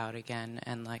back out again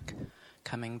and like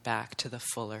coming back to the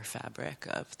fuller fabric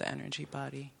of the energy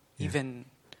body, even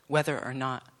whether or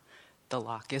not the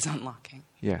lock is unlocking.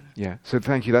 Yeah. So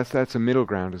thank you. That's a middle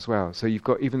ground as well. So you've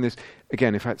got even this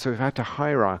again. If I had to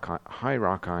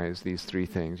hierarchize these three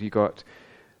things, you got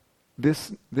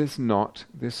this knot,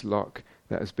 this lock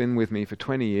that has been with me for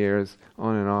 20 years,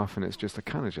 on and off, and it's just I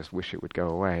kind of just wish it would go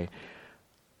away,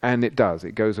 and it does.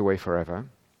 It goes away forever.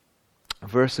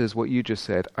 versus what you just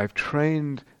said, I've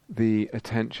trained the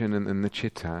attention and the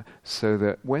citta so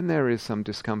that when there is some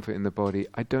discomfort in the body,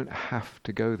 I don't have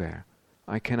to go there.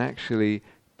 I can actually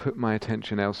put my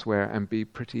attention elsewhere and be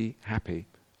pretty happy.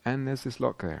 And there's this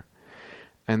lock there.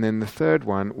 And then the third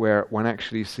one, where one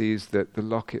actually sees that the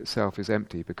lock itself is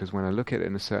empty, because when I look at it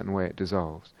in a certain way, it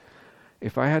dissolves.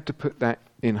 If I had to put that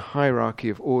in hierarchy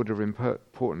of order of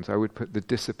importance, I would put the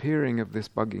disappearing of this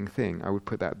bugging thing, I would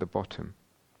put that at the bottom.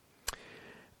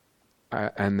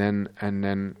 And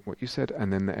then what you said,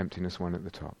 and then the emptiness one at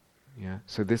the top. Yeah.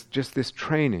 So this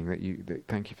training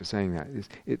thank you for saying that,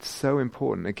 it's so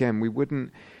important.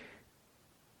 Again,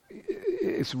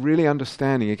 it's really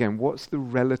understanding again what's the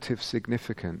relative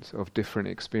significance of different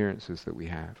experiences that we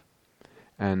have.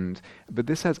 But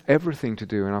this has everything to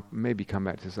do, and I'll maybe come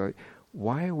back to this, like,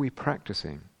 why are we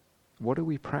practicing? What are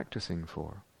we practicing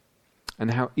for?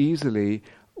 And how easily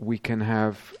we can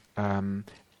have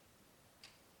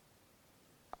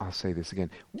I'll say this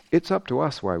again. It's up to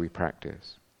us why we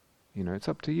practice. It's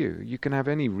up to you. You can have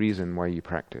any reason why you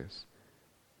practice.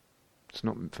 It's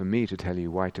not for me to tell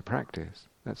you why to practice.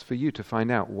 That's for you to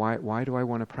find out why do I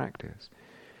want to practice.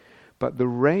 But the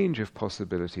range of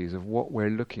possibilities of what we're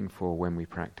looking for when we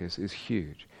practice is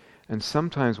huge. And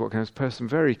sometimes what kind of person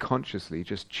very consciously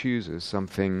just chooses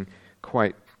something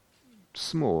quite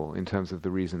small in terms of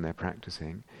the reason they're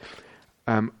practicing.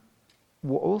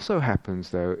 What also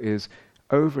happens though is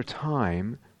over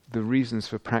time, the reasons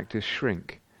for practice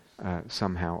shrink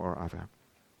somehow or other.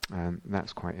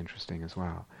 That's quite interesting as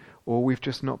well. Or we've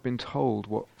just not been told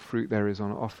what fruit there is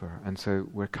on offer, and so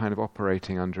we're kind of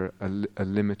operating under a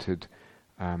limited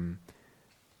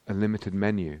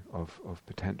menu of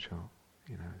potential.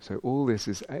 So all this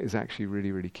is actually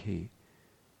really, really key.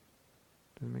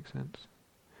 Does it make sense?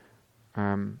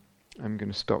 I'm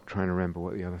going to stop trying to remember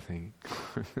what the other thing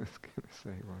I was going to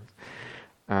say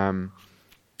was.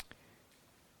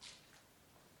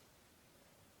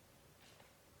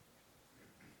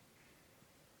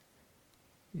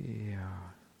 Yeah.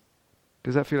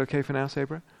 Does that feel okay for now,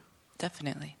 Sabra?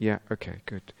 Definitely. Yeah, okay,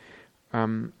 good.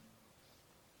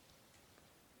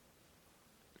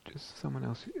 Just someone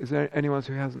else. Is there anyone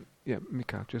who hasn't? Yeah,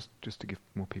 Mikhail, just to give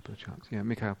more people a chance. Yeah,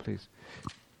 Mikhail, please.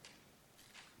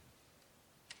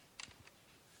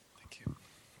 Thank you.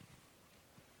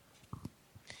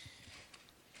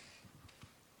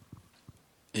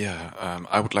 Yeah,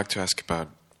 I would like to ask about,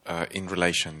 in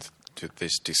relation to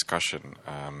this discussion,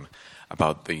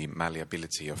 about the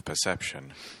malleability of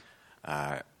perception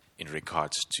in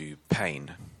regards to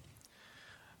pain.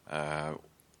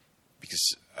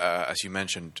 Because, as you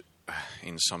mentioned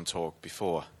in some talk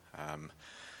before,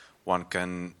 one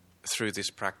can, through this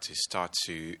practice, start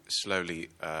to slowly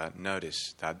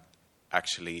notice that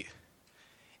actually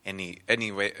any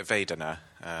Vedana,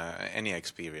 any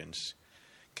experience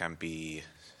can be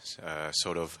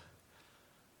sort of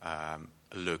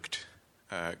looked,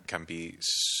 can be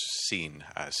seen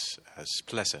as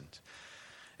pleasant.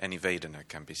 Any Vedana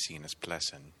can be seen as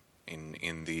pleasant.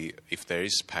 If there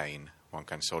is pain, one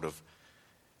can sort of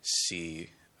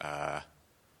see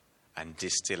and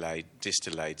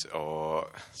distillate or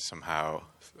somehow,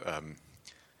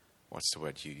 what's the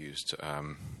word you used?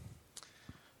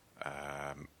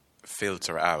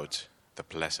 Filter out the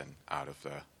pleasant out of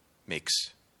the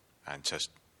mix and just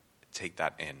take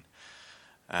that in.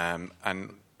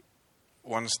 And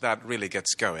once that really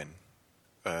gets going,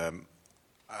 at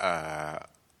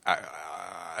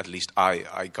least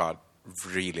I got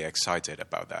really excited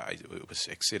about that. It was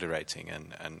exhilarating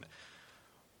and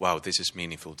wow, this is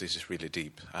meaningful, this is really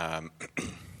deep.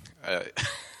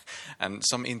 And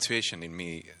some intuition in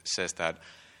me says that,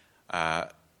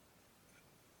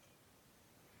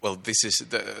 well,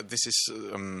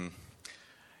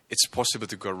 it's possible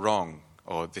to go wrong,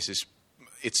 or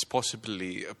it's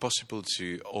possible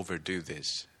to overdo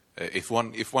this. If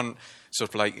one sort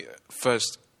of like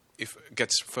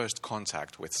gets first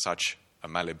contact with such a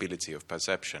malleability of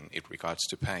perception in regards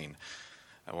to pain,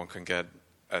 one can get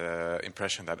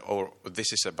impression that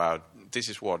this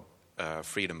is what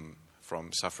freedom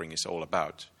from suffering is all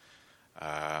about,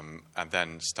 and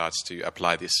then starts to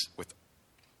apply this with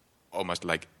almost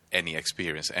like any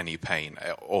experience, any pain,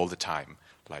 all the time,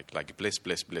 like bliss,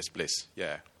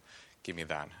 yeah, give me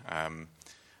that, and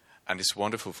it's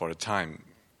wonderful for a time,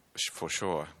 for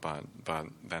sure, but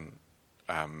then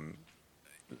an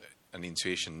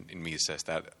intuition in me says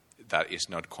that is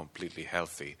not completely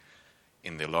healthy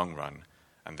in the long run,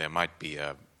 and there might be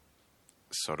a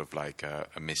sort of like a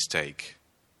mistake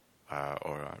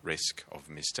or a risk of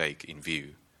mistake in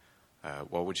view.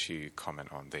 What would you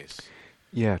comment on this?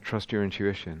 Yeah, trust your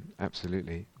intuition,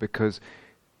 absolutely. Because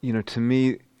to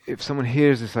me, if someone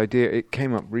hears this idea, it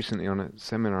came up recently on a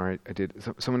seminar I did.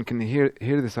 Someone can hear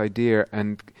this idea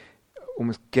and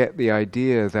almost get the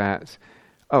idea that,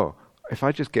 oh, if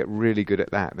I just get really good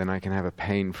at that, then I can have a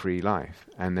pain-free life.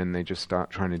 And then they just start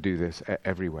trying to do this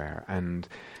everywhere. And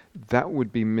that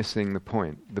would be missing the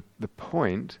point. The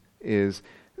point is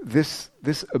this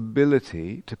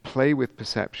ability to play with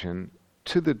perception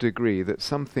to the degree that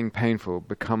something painful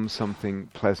becomes something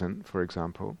pleasant, for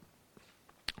example,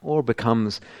 or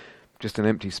becomes just an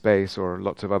empty space, or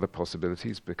lots of other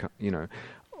possibilities,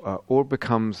 or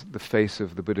becomes the face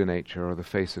of the Buddha nature, or the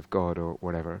face of God, or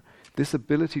whatever. This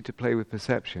ability to play with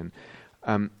perception,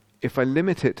 if I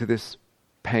limit it to this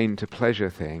pain to pleasure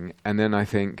thing, and then I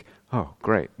think, oh,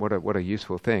 great, what a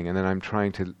useful thing, and then I'm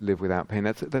trying to live without pain.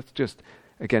 That's just,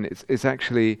 again, it's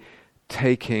actually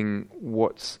taking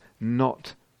what's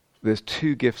not. There's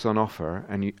two gifts on offer,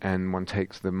 and one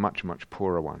takes the much, much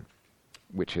poorer one,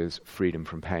 which is freedom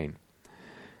from pain.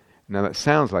 Now that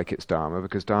sounds like it's Dharma,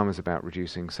 because Dharma is about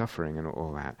reducing suffering and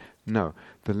all that. No,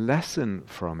 the lesson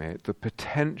from it, the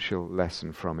potential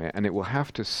lesson from it, and it will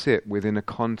have to sit within a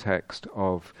context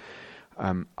of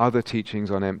other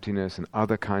teachings on emptiness and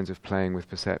other kinds of playing with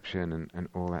perception and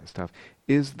all that stuff,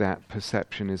 is that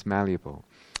perception is malleable,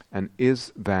 and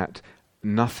is that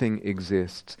nothing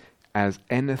exists as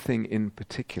anything in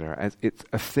particular, as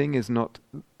a thing is not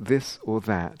this or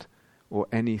that, or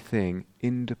anything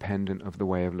independent of the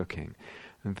way of looking.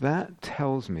 And that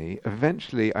tells me,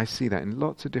 eventually I see that in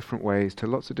lots of different ways, to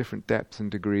lots of different depths and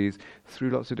degrees, through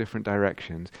lots of different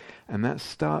directions, and that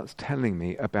starts telling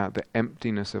me about the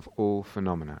emptiness of all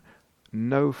phenomena.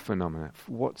 No phenomena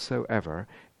whatsoever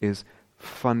is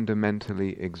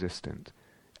fundamentally existent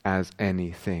as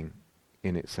anything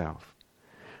in itself.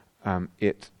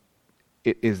 It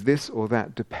is this or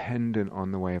that dependent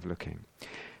on the way of looking.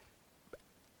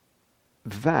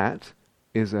 That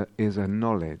is a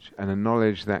knowledge, and a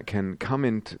knowledge that can come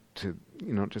into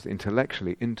not just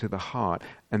intellectually, into the heart,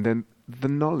 and then the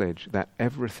knowledge that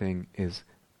everything is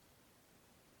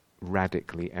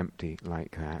radically empty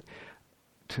like that,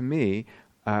 to me,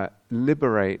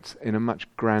 liberates in a much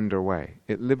grander way.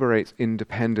 It liberates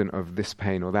independent of this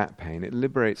pain or that pain. It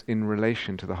liberates in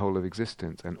relation to the whole of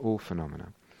existence and all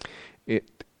phenomena.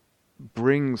 It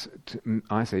brings,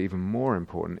 I say even more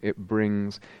important, it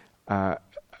brings a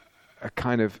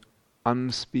kind of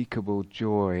unspeakable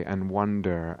joy and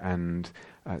wonder and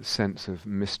sense of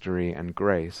mystery and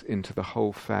grace into the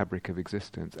whole fabric of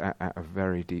existence at a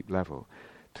very deep level.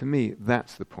 To me,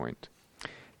 that's the point.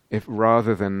 If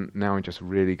rather than now I'm just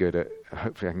really good at,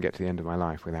 hopefully I can get to the end of my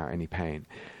life without any pain,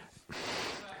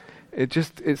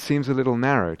 it seems a little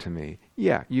narrow to me.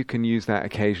 Yeah, you can use that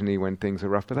occasionally when things are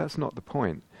rough, but that's not the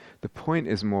point. The point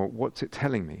is more, what's it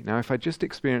telling me? Now, if I just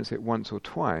experience it once or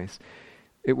twice,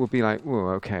 it will be like, oh,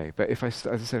 okay. But if as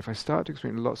I said, if I start to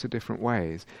experience lots of different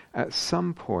ways, at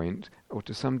some point, or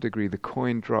to some degree, the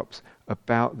coin drops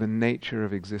about the nature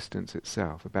of existence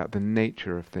itself, about the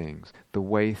nature of things, the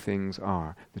way things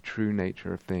are, the true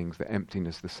nature of things, the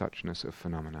emptiness, the suchness of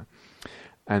phenomena.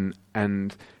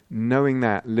 And knowing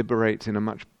that liberates in a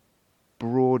much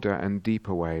broader and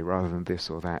deeper way rather than this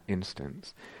or that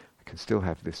instance. I can still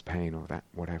have this pain or that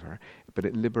whatever, but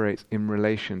it liberates in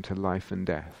relation to life and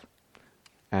death.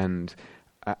 And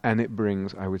it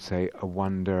brings, I would say, a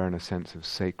wonder and a sense of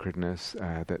sacredness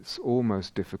that's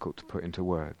almost difficult to put into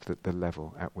words, that the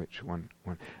level at which one...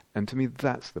 And to me,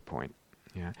 that's the point.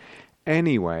 Yeah.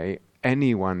 Anyway,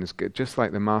 anyone's good, just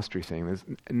like the mastery thing, there's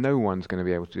no one's going to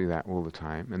be able to do that all the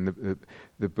time. And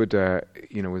the Buddha,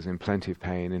 was in plenty of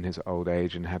pain in his old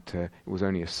age and it was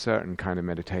only a certain kind of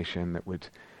meditation that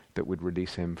would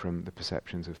release him from the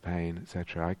perceptions of pain,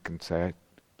 etc. I can say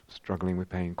struggling with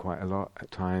pain quite a lot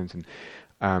at times, and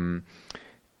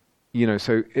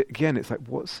so again, it's like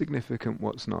what's significant,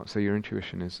 what's not. So your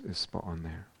intuition is spot on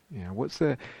there. What's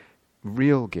the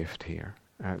real gift here?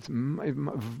 It's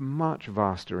much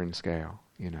vaster in scale,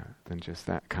 than just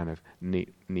that kind of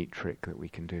neat trick that we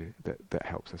can do that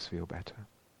helps us feel better.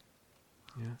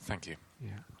 Yeah. Thank you.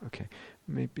 Yeah. Okay.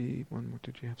 Maybe one more.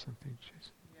 Did you have something,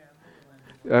 Jason?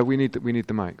 We need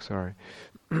the mic. Sorry.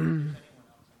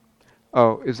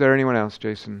 Oh, is there anyone else,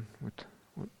 Jason?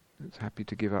 Is happy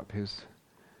to give up his...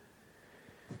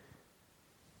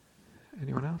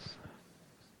 Anyone else?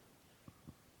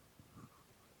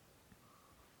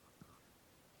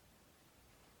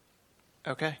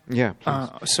 Okay. Yeah, please.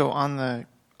 So on the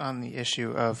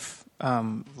issue of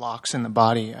locks in the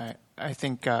body, I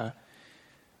think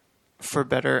for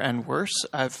better and worse,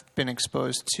 I've been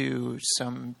exposed to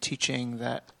some teaching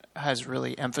that has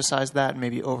really emphasized that,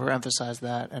 maybe overemphasized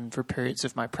that, and for periods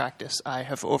of my practice, I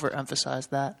have overemphasized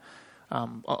that,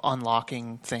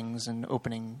 unlocking things and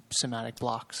opening somatic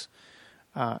blocks.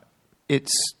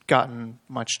 It's gotten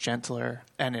much gentler,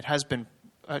 and it has been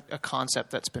a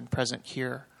concept that's been present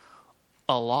here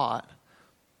a lot,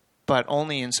 but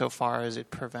only insofar as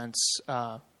it prevents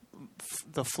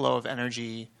the flow of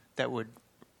energy that would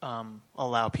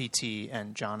allow PT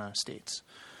and jhana states.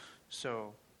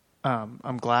 So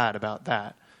I'm glad about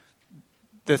that.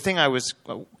 The thing I was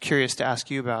curious to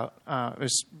ask you about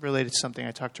was related to something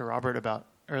I talked to Robert about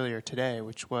earlier today,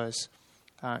 which was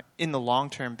in the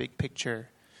long-term big picture,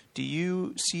 do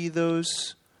you see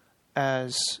those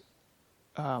as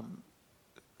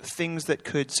things that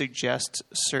could suggest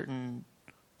certain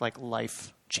like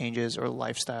life changes or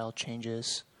lifestyle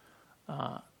changes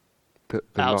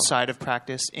outside of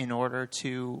practice in order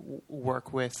to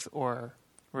work with or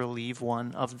relieve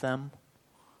one of them?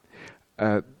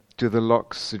 Do the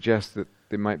locks suggest that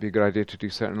it might be a good idea to do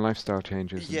certain lifestyle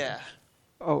changes? Yeah.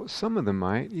 Oh, some of them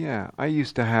might, yeah. I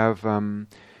used to have for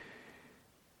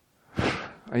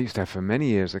many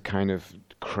years a kind of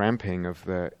cramping of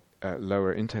the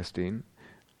lower intestine,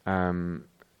 and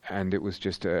it was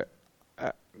just a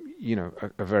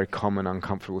very common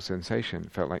uncomfortable sensation.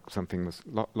 It felt like something was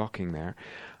locking there.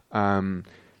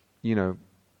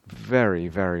 Very,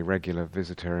 very regular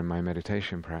visitor in my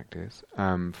meditation practice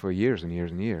for years and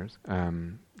years and years.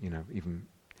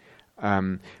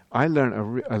 I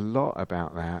learned a lot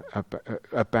about that,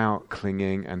 about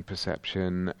clinging and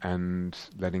perception and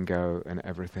letting go and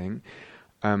everything,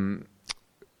 for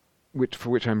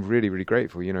which I'm really, really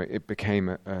grateful. It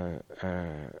became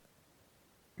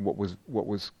what was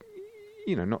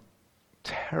not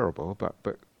terrible, but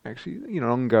actually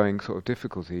ongoing sort of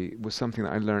difficulty was something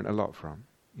that I learned a lot from.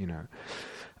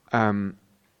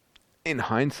 In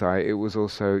hindsight, it was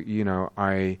also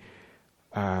I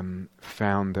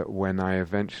found that when I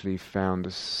eventually found,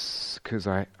 because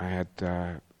I had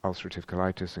ulcerative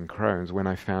colitis and Crohn's, when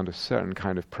I found a certain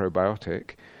kind of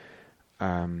probiotic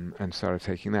and started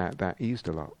taking that eased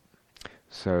a lot.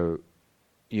 So,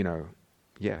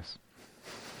 yes.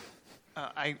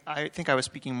 I think I was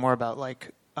speaking more about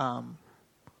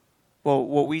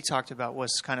what we talked about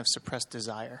was kind of suppressed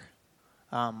desire,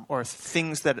 or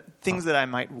things that I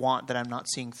might want that I'm not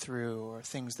seeing through, or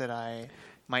things that I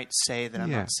might say that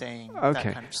I'm not saying, okay.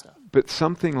 That kind of stuff. But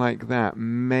something like that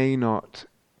may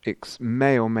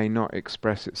or may not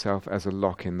express itself as a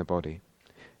lock in the body.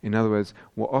 In other words,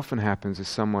 what often happens is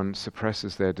someone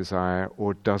suppresses their desire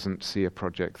or doesn't see a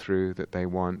project through that they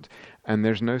want, and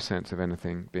there's no sense of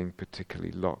anything being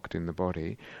particularly locked in the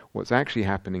body. What's actually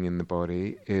happening in the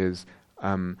body is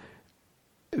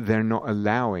they're not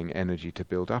allowing energy to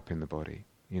build up in the body.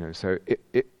 So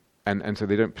and so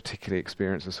they don't particularly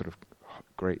experience a sort of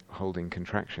great holding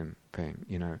contraction thing.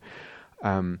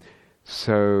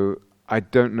 So I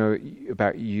don't know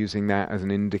about using that as an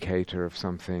indicator of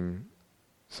something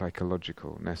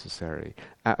psychological necessary.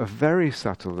 At a very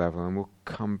subtle level, and we'll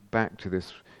come back to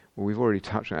this, we've already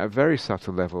touched on it, at a very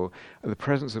subtle level, the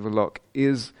presence of a lock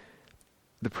is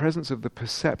the presence of the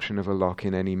perception of a lock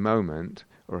in any moment,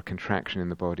 or a contraction in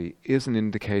the body, is an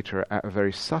indicator at a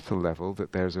very subtle level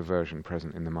that there's aversion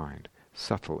present in the mind.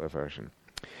 Subtle aversion.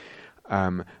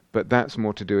 But that's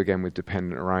more to do again with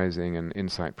dependent arising and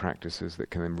insight practices that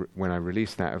can then, when I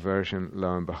release that aversion,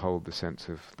 lo and behold, the sense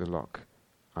of the lock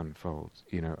unfolds,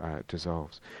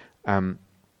 dissolves.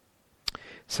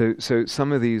 So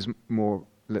some of these more,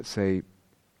 let's say,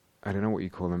 I don't know what you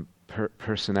call them,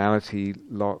 personality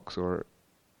locks or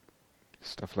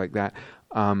stuff like that,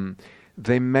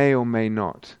 they may or may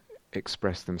not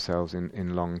express themselves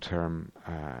in long-term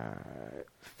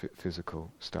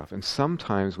physical stuff. And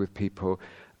sometimes with people,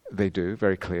 they do,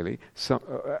 very clearly.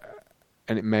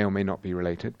 And it may or may not be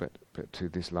related, but to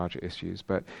these larger issues.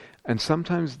 And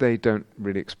sometimes they don't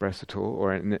really express at all,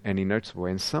 or in any noticeable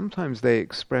way. And sometimes they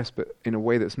express, but in a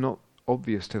way that's not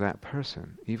obvious to that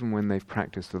person, even when they've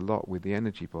practiced a lot with the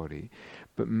energy body,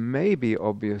 but may be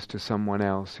obvious to someone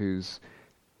else who's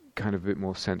kind of a bit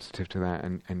more sensitive to that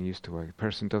and used to it. The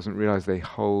person doesn't realize they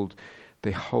hold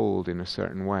in a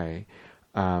certain way,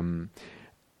 and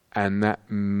that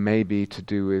may be to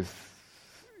do with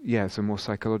so more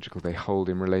psychological. They hold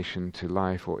in relation to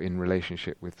life, or in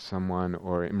relationship with someone,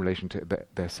 or in relation to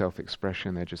their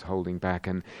self-expression. They're just holding back,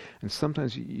 and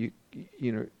sometimes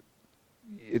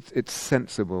it's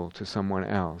sensible to someone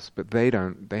else, but they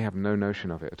have no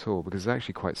notion of it at all, because it's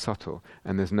actually quite subtle,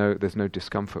 and there's no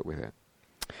discomfort with it.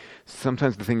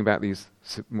 Sometimes the thing about these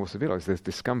more severe locks, there's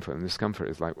discomfort, and discomfort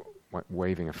is like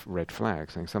waving a red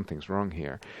flag, saying something's wrong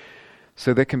here.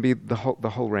 So there can be the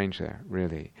whole range there,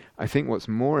 really. I think what's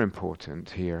more important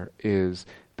here is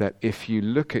that if you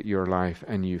look at your life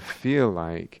and you feel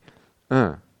like,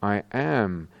 I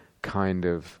am kind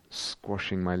of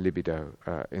squashing my libido,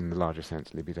 in the larger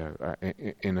sense, libido,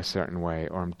 in a certain way,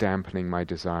 or I'm dampening my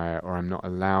desire, or I'm not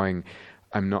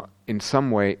in some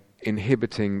way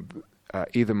inhibiting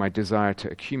either my desire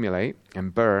to accumulate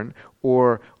and burn,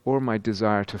 or my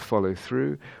desire to follow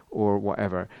through, or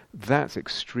whatever. That's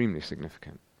extremely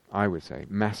significant, I would say,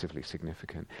 massively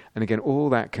significant. And again, all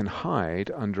that can hide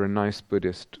under a nice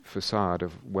Buddhist facade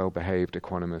of well-behaved,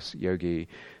 equanimous yogi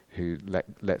who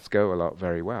lets go a lot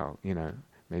very well.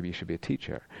 Maybe you should be a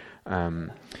teacher.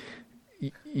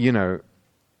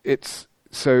 It's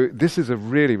so. This is a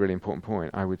really, really important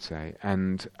point, I would say,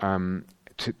 and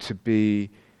to be.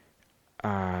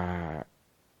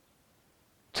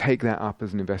 Take that up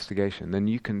as an investigation, then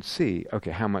you can see,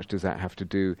 okay, how much does that have to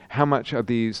do? How much are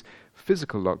these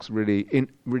physical locks really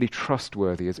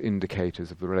trustworthy as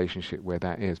indicators of the relationship where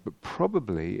that is? But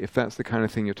probably, if that's the kind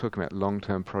of thing you're talking about,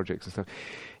 long-term projects and stuff,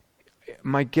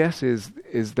 my guess is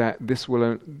that this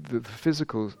will the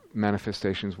physical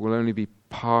manifestations will only be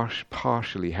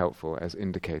partially helpful as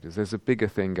indicators. There's a bigger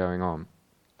thing going on,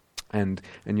 and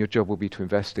your job will be to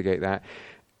investigate that.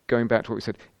 Going back to what we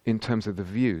said in terms of the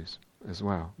views as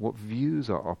well. What views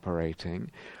are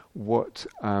operating? So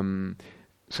in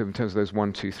terms of those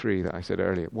 1, 2, 3 that I said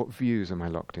earlier, what views am I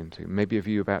locked into? Maybe a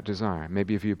view about desire,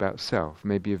 maybe a view about self,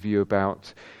 maybe a view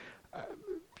about,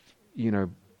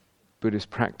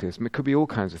 Buddhist practice. It could be all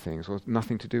kinds of things, or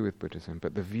nothing to do with Buddhism,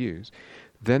 but the views.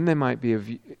 Then there might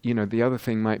be the other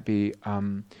thing might be,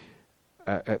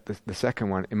 the second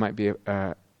one, it might be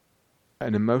an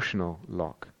emotional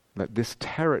lock. Like this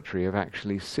territory of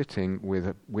actually sitting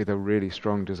with a really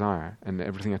strong desire, and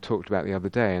everything I talked about the other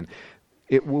day, and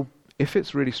it will, if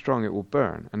it's really strong, it will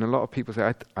burn. And a lot of people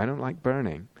say, I don't like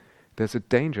burning. There's a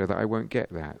danger that I won't get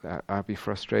that. I'll be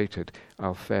frustrated.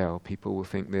 I'll fail. People will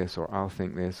think this, or I'll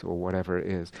think this, or whatever it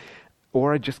is.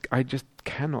 Or I just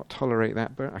cannot tolerate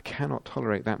that burn. I cannot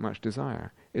tolerate that much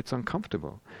desire. It's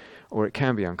uncomfortable, or it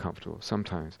can be uncomfortable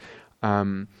sometimes.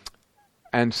 And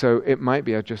so it might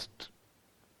be I just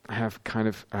have kind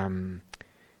of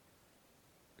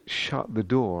shut the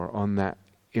door on that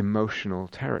emotional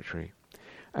territory.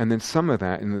 And then some of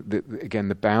that, again,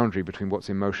 the boundary between what's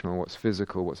emotional, what's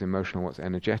physical, what's emotional, what's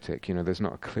energetic, there's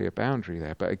not a clear boundary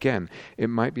there. But again, it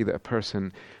might be that a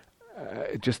person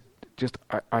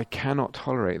I cannot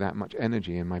tolerate that much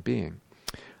energy in my being.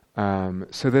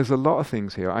 So there's a lot of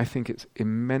things here. I think it's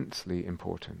immensely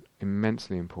important.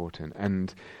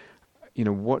 And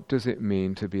what does it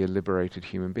mean to be a liberated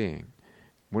human being?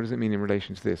 What does it mean in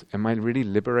relation to this? Am I really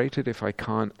liberated if I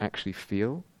can't actually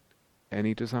feel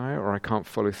any desire, or I can't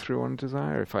follow through on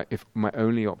desire? If my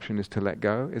only option is to let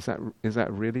go, is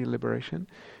that really liberation?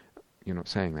 You're not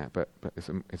saying that, but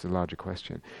it's a larger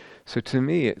question. So to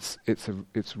me, it's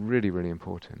really, really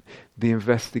important. The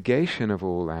investigation of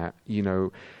all that,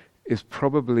 is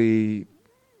probably,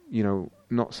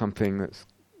 not something that's.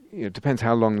 It depends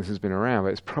how long this has been around, but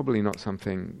it's probably not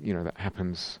something, that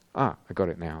happens, I got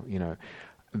it now,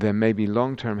 There may be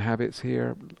long-term habits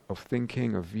here of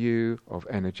thinking, of view, of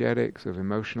energetics, of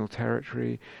emotional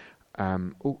territory,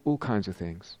 all kinds of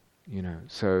things,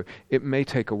 So it may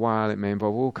take a while, it may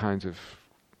involve all kinds of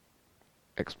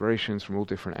explorations from all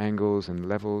different angles and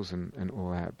levels and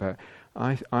all that, but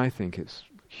I think it's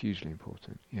hugely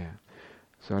important, yeah.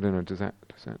 So I don't know, does that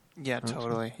Yeah, answer?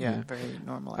 totally, yeah, very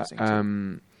normalizing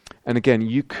too. And again,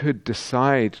 you could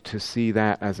decide to see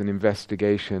that as an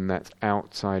investigation that's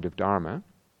outside of Dharma,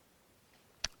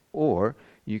 or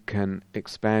you can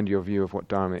expand your view of what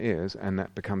Dharma is, and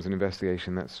that becomes an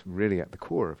investigation that's really at the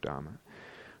core of Dharma.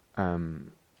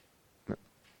 In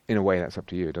a way, that's up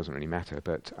to you. It doesn't really matter,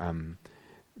 but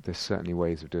there's certainly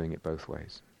ways of doing it both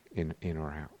ways, in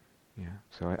or out. Yeah.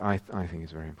 So I think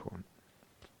it's very important.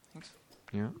 Thanks.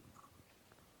 Yeah.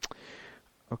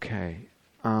 Okay.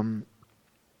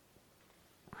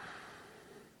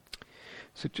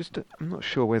 So I'm not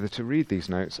sure whether to read these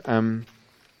notes.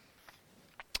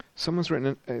 Someone's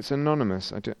written, it's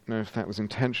anonymous, I don't know if that was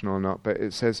intentional or not, but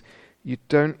it says, "You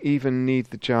don't even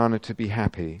need the jhana to be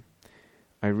happy.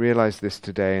 I realized this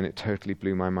today and it totally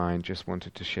blew my mind, just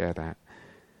wanted to share that."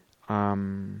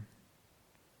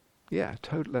 Yeah,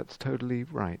 that's totally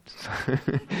right.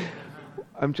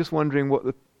 I'm just wondering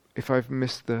if I've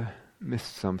missed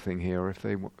something here, or if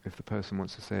the person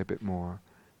wants to say a bit more.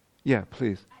 Yeah,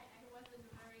 please.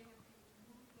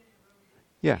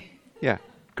 Yeah,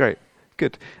 great,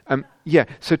 good.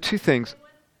 So two things.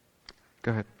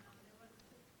 Go ahead.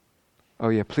 Oh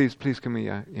yeah, please can we,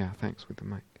 yeah, thanks, with the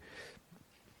mic.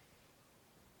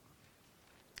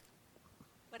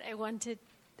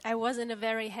 I was in a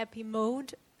very happy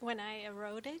mode when I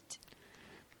wrote it,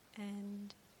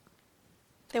 and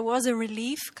there was a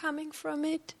relief coming from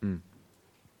it.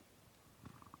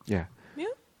 Yeah. Yeah.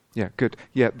 Yeah, good.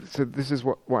 Yeah, so this is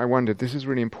what I wondered. This is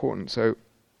really important. So,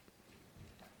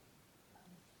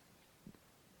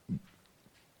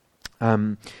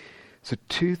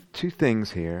 two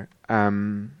things here.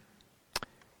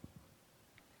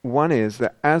 One is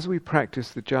that as we practice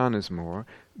the jhanas more,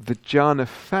 the jhana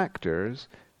factors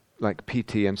like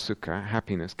piti and sukha,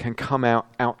 happiness, can come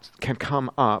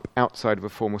up outside of a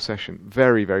formal session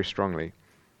very, very strongly.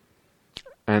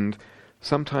 And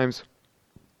sometimes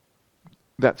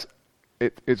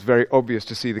it's very obvious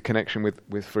to see the connection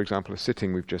with, for example, a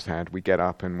sitting we've just had. We get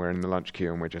up and we're in the lunch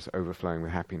queue and we're just overflowing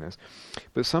with happiness.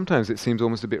 But sometimes it seems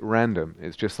almost a bit random.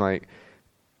 It's just like,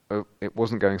 it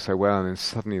wasn't going so well, and then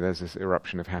suddenly there's this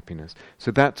eruption of happiness.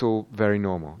 So that's all very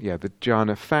normal. Yeah, the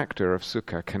jhana factor of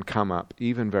sukha can come up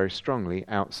even very strongly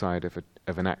outside of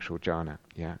an actual jhana.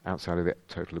 Yeah, outside of the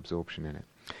total absorption in it.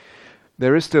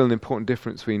 There is still an important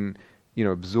difference between,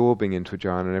 absorbing into a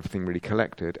jhana and everything really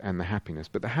collected, and the happiness.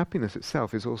 But the happiness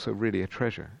itself is also really a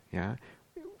treasure. Yeah,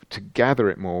 to gather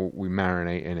it more, we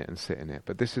marinate in it and sit in it.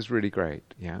 But this is really great.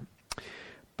 Yeah.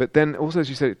 But then also, as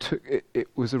you said, it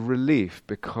was a relief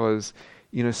because,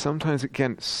 sometimes,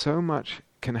 again, so much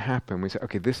can happen. We say,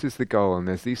 okay, this is the goal, and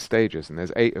there's these stages, and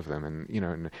there's 8 of them, and,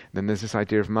 and then there's this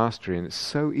idea of mastery, and it's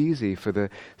so easy for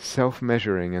the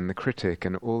self-measuring and the critic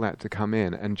and all that to come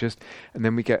in, and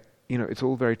then we get, it's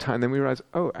all very tight, and then we realize,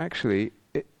 oh, actually,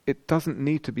 it doesn't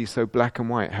need to be so black and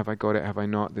white. Have I got it? Have I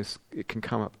not? It can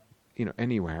come up,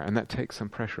 anywhere, and that takes some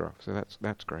pressure off, so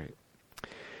that's great.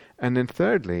 And then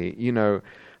thirdly,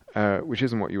 which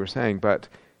isn't what you were saying, but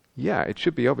yeah, it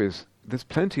should be obvious. There's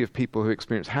plenty of people who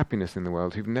experience happiness in the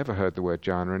world who've never heard the word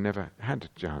jhana and never had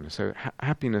jhana. So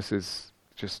happiness is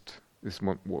just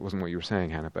what wasn't what you were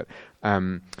saying, Hannah. But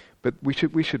we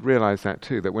should realize that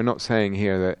too. That we're not saying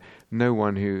here that no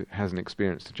one who hasn't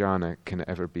experienced jhana can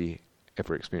ever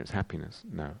experience happiness.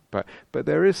 No, but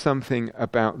there is something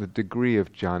about the degree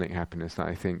of jhanic happiness that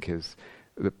I think is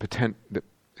that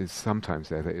is sometimes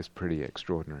there that is pretty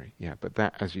extraordinary. Yeah, but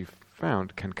that, as you've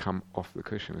found, can come off the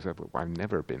cushion. It's like, well, I've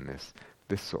never been this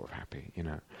sort of happy,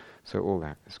 So all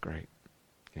that is great.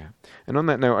 Yeah. And on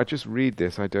that note, I just read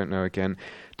this. I don't know, again,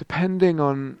 depending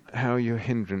on how your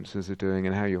hindrances are doing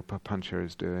and how your papancha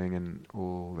is doing and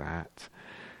all that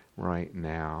right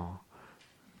now.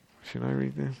 Should I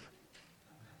read this?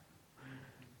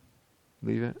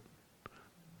 Leave it?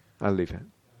 I'll leave it.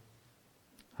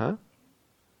 Huh?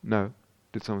 No.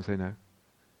 Did someone say no?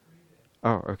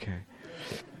 Oh, okay.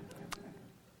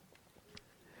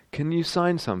 Can you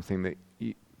sign something that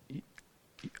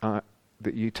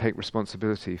you take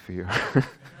responsibility for your?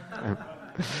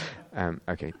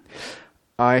 Okay.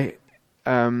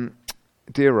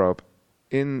 Dear Rob,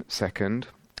 in second,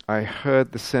 I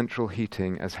heard the central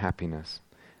heating as happiness,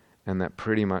 and that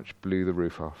pretty much blew the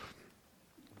roof off.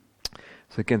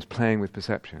 So again, it's playing with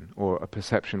perception, or a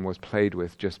perception was played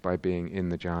with just by being in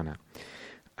the jhana.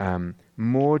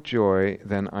 More joy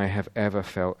than I have ever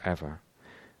felt ever.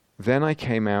 Then I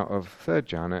came out of third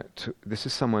jhana. This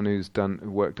is someone who's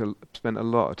spent a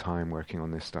lot of time working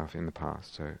on this stuff in the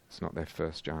past, so it's not their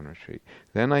first jhana retreat.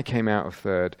 Then I came out of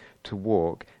third to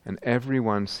walk, and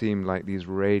everyone seemed like these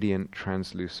radiant,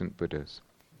 translucent Buddhas,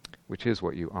 which is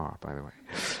what you are, by the way.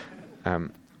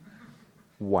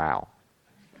 Wow.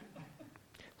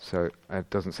 So it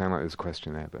doesn't sound like there's a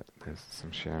question there, but there's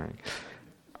some sharing.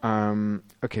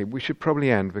 Okay, we should probably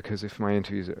end because if my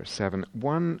interviews are 7.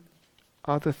 One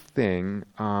other thing,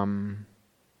 no,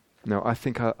 I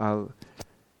think I'll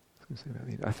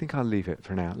leave it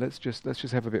for now. Let's just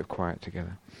have a bit of quiet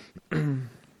together.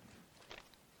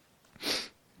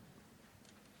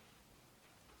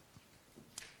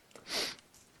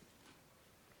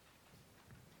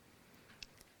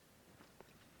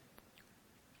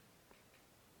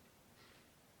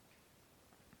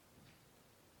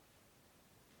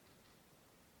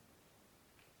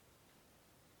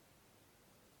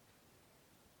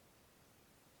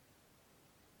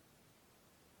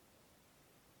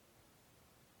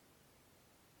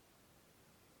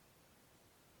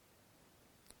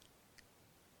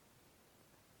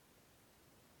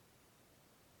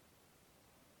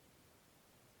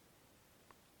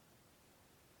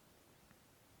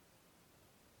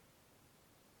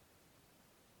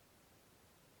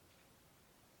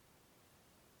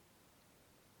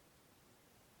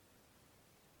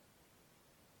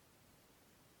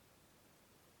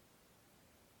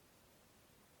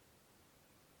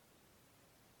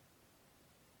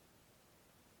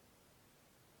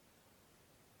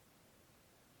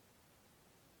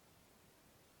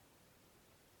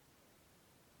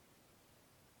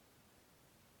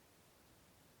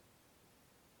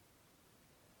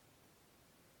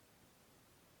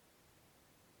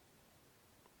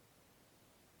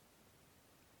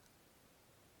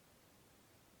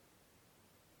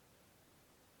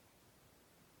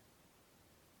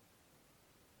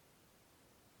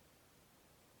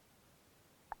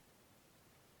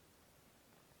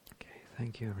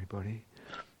 Thank you, everybody.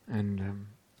 And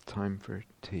time for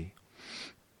tea.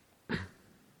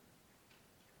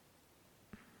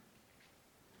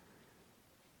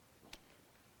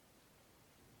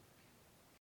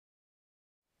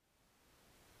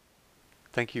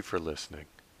 Thank you for listening.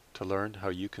 To learn how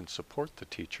you can support the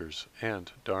teachers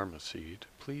and Dharma Seed,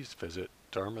 please visit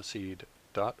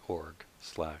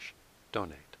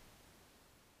dharmaseed.org/donate.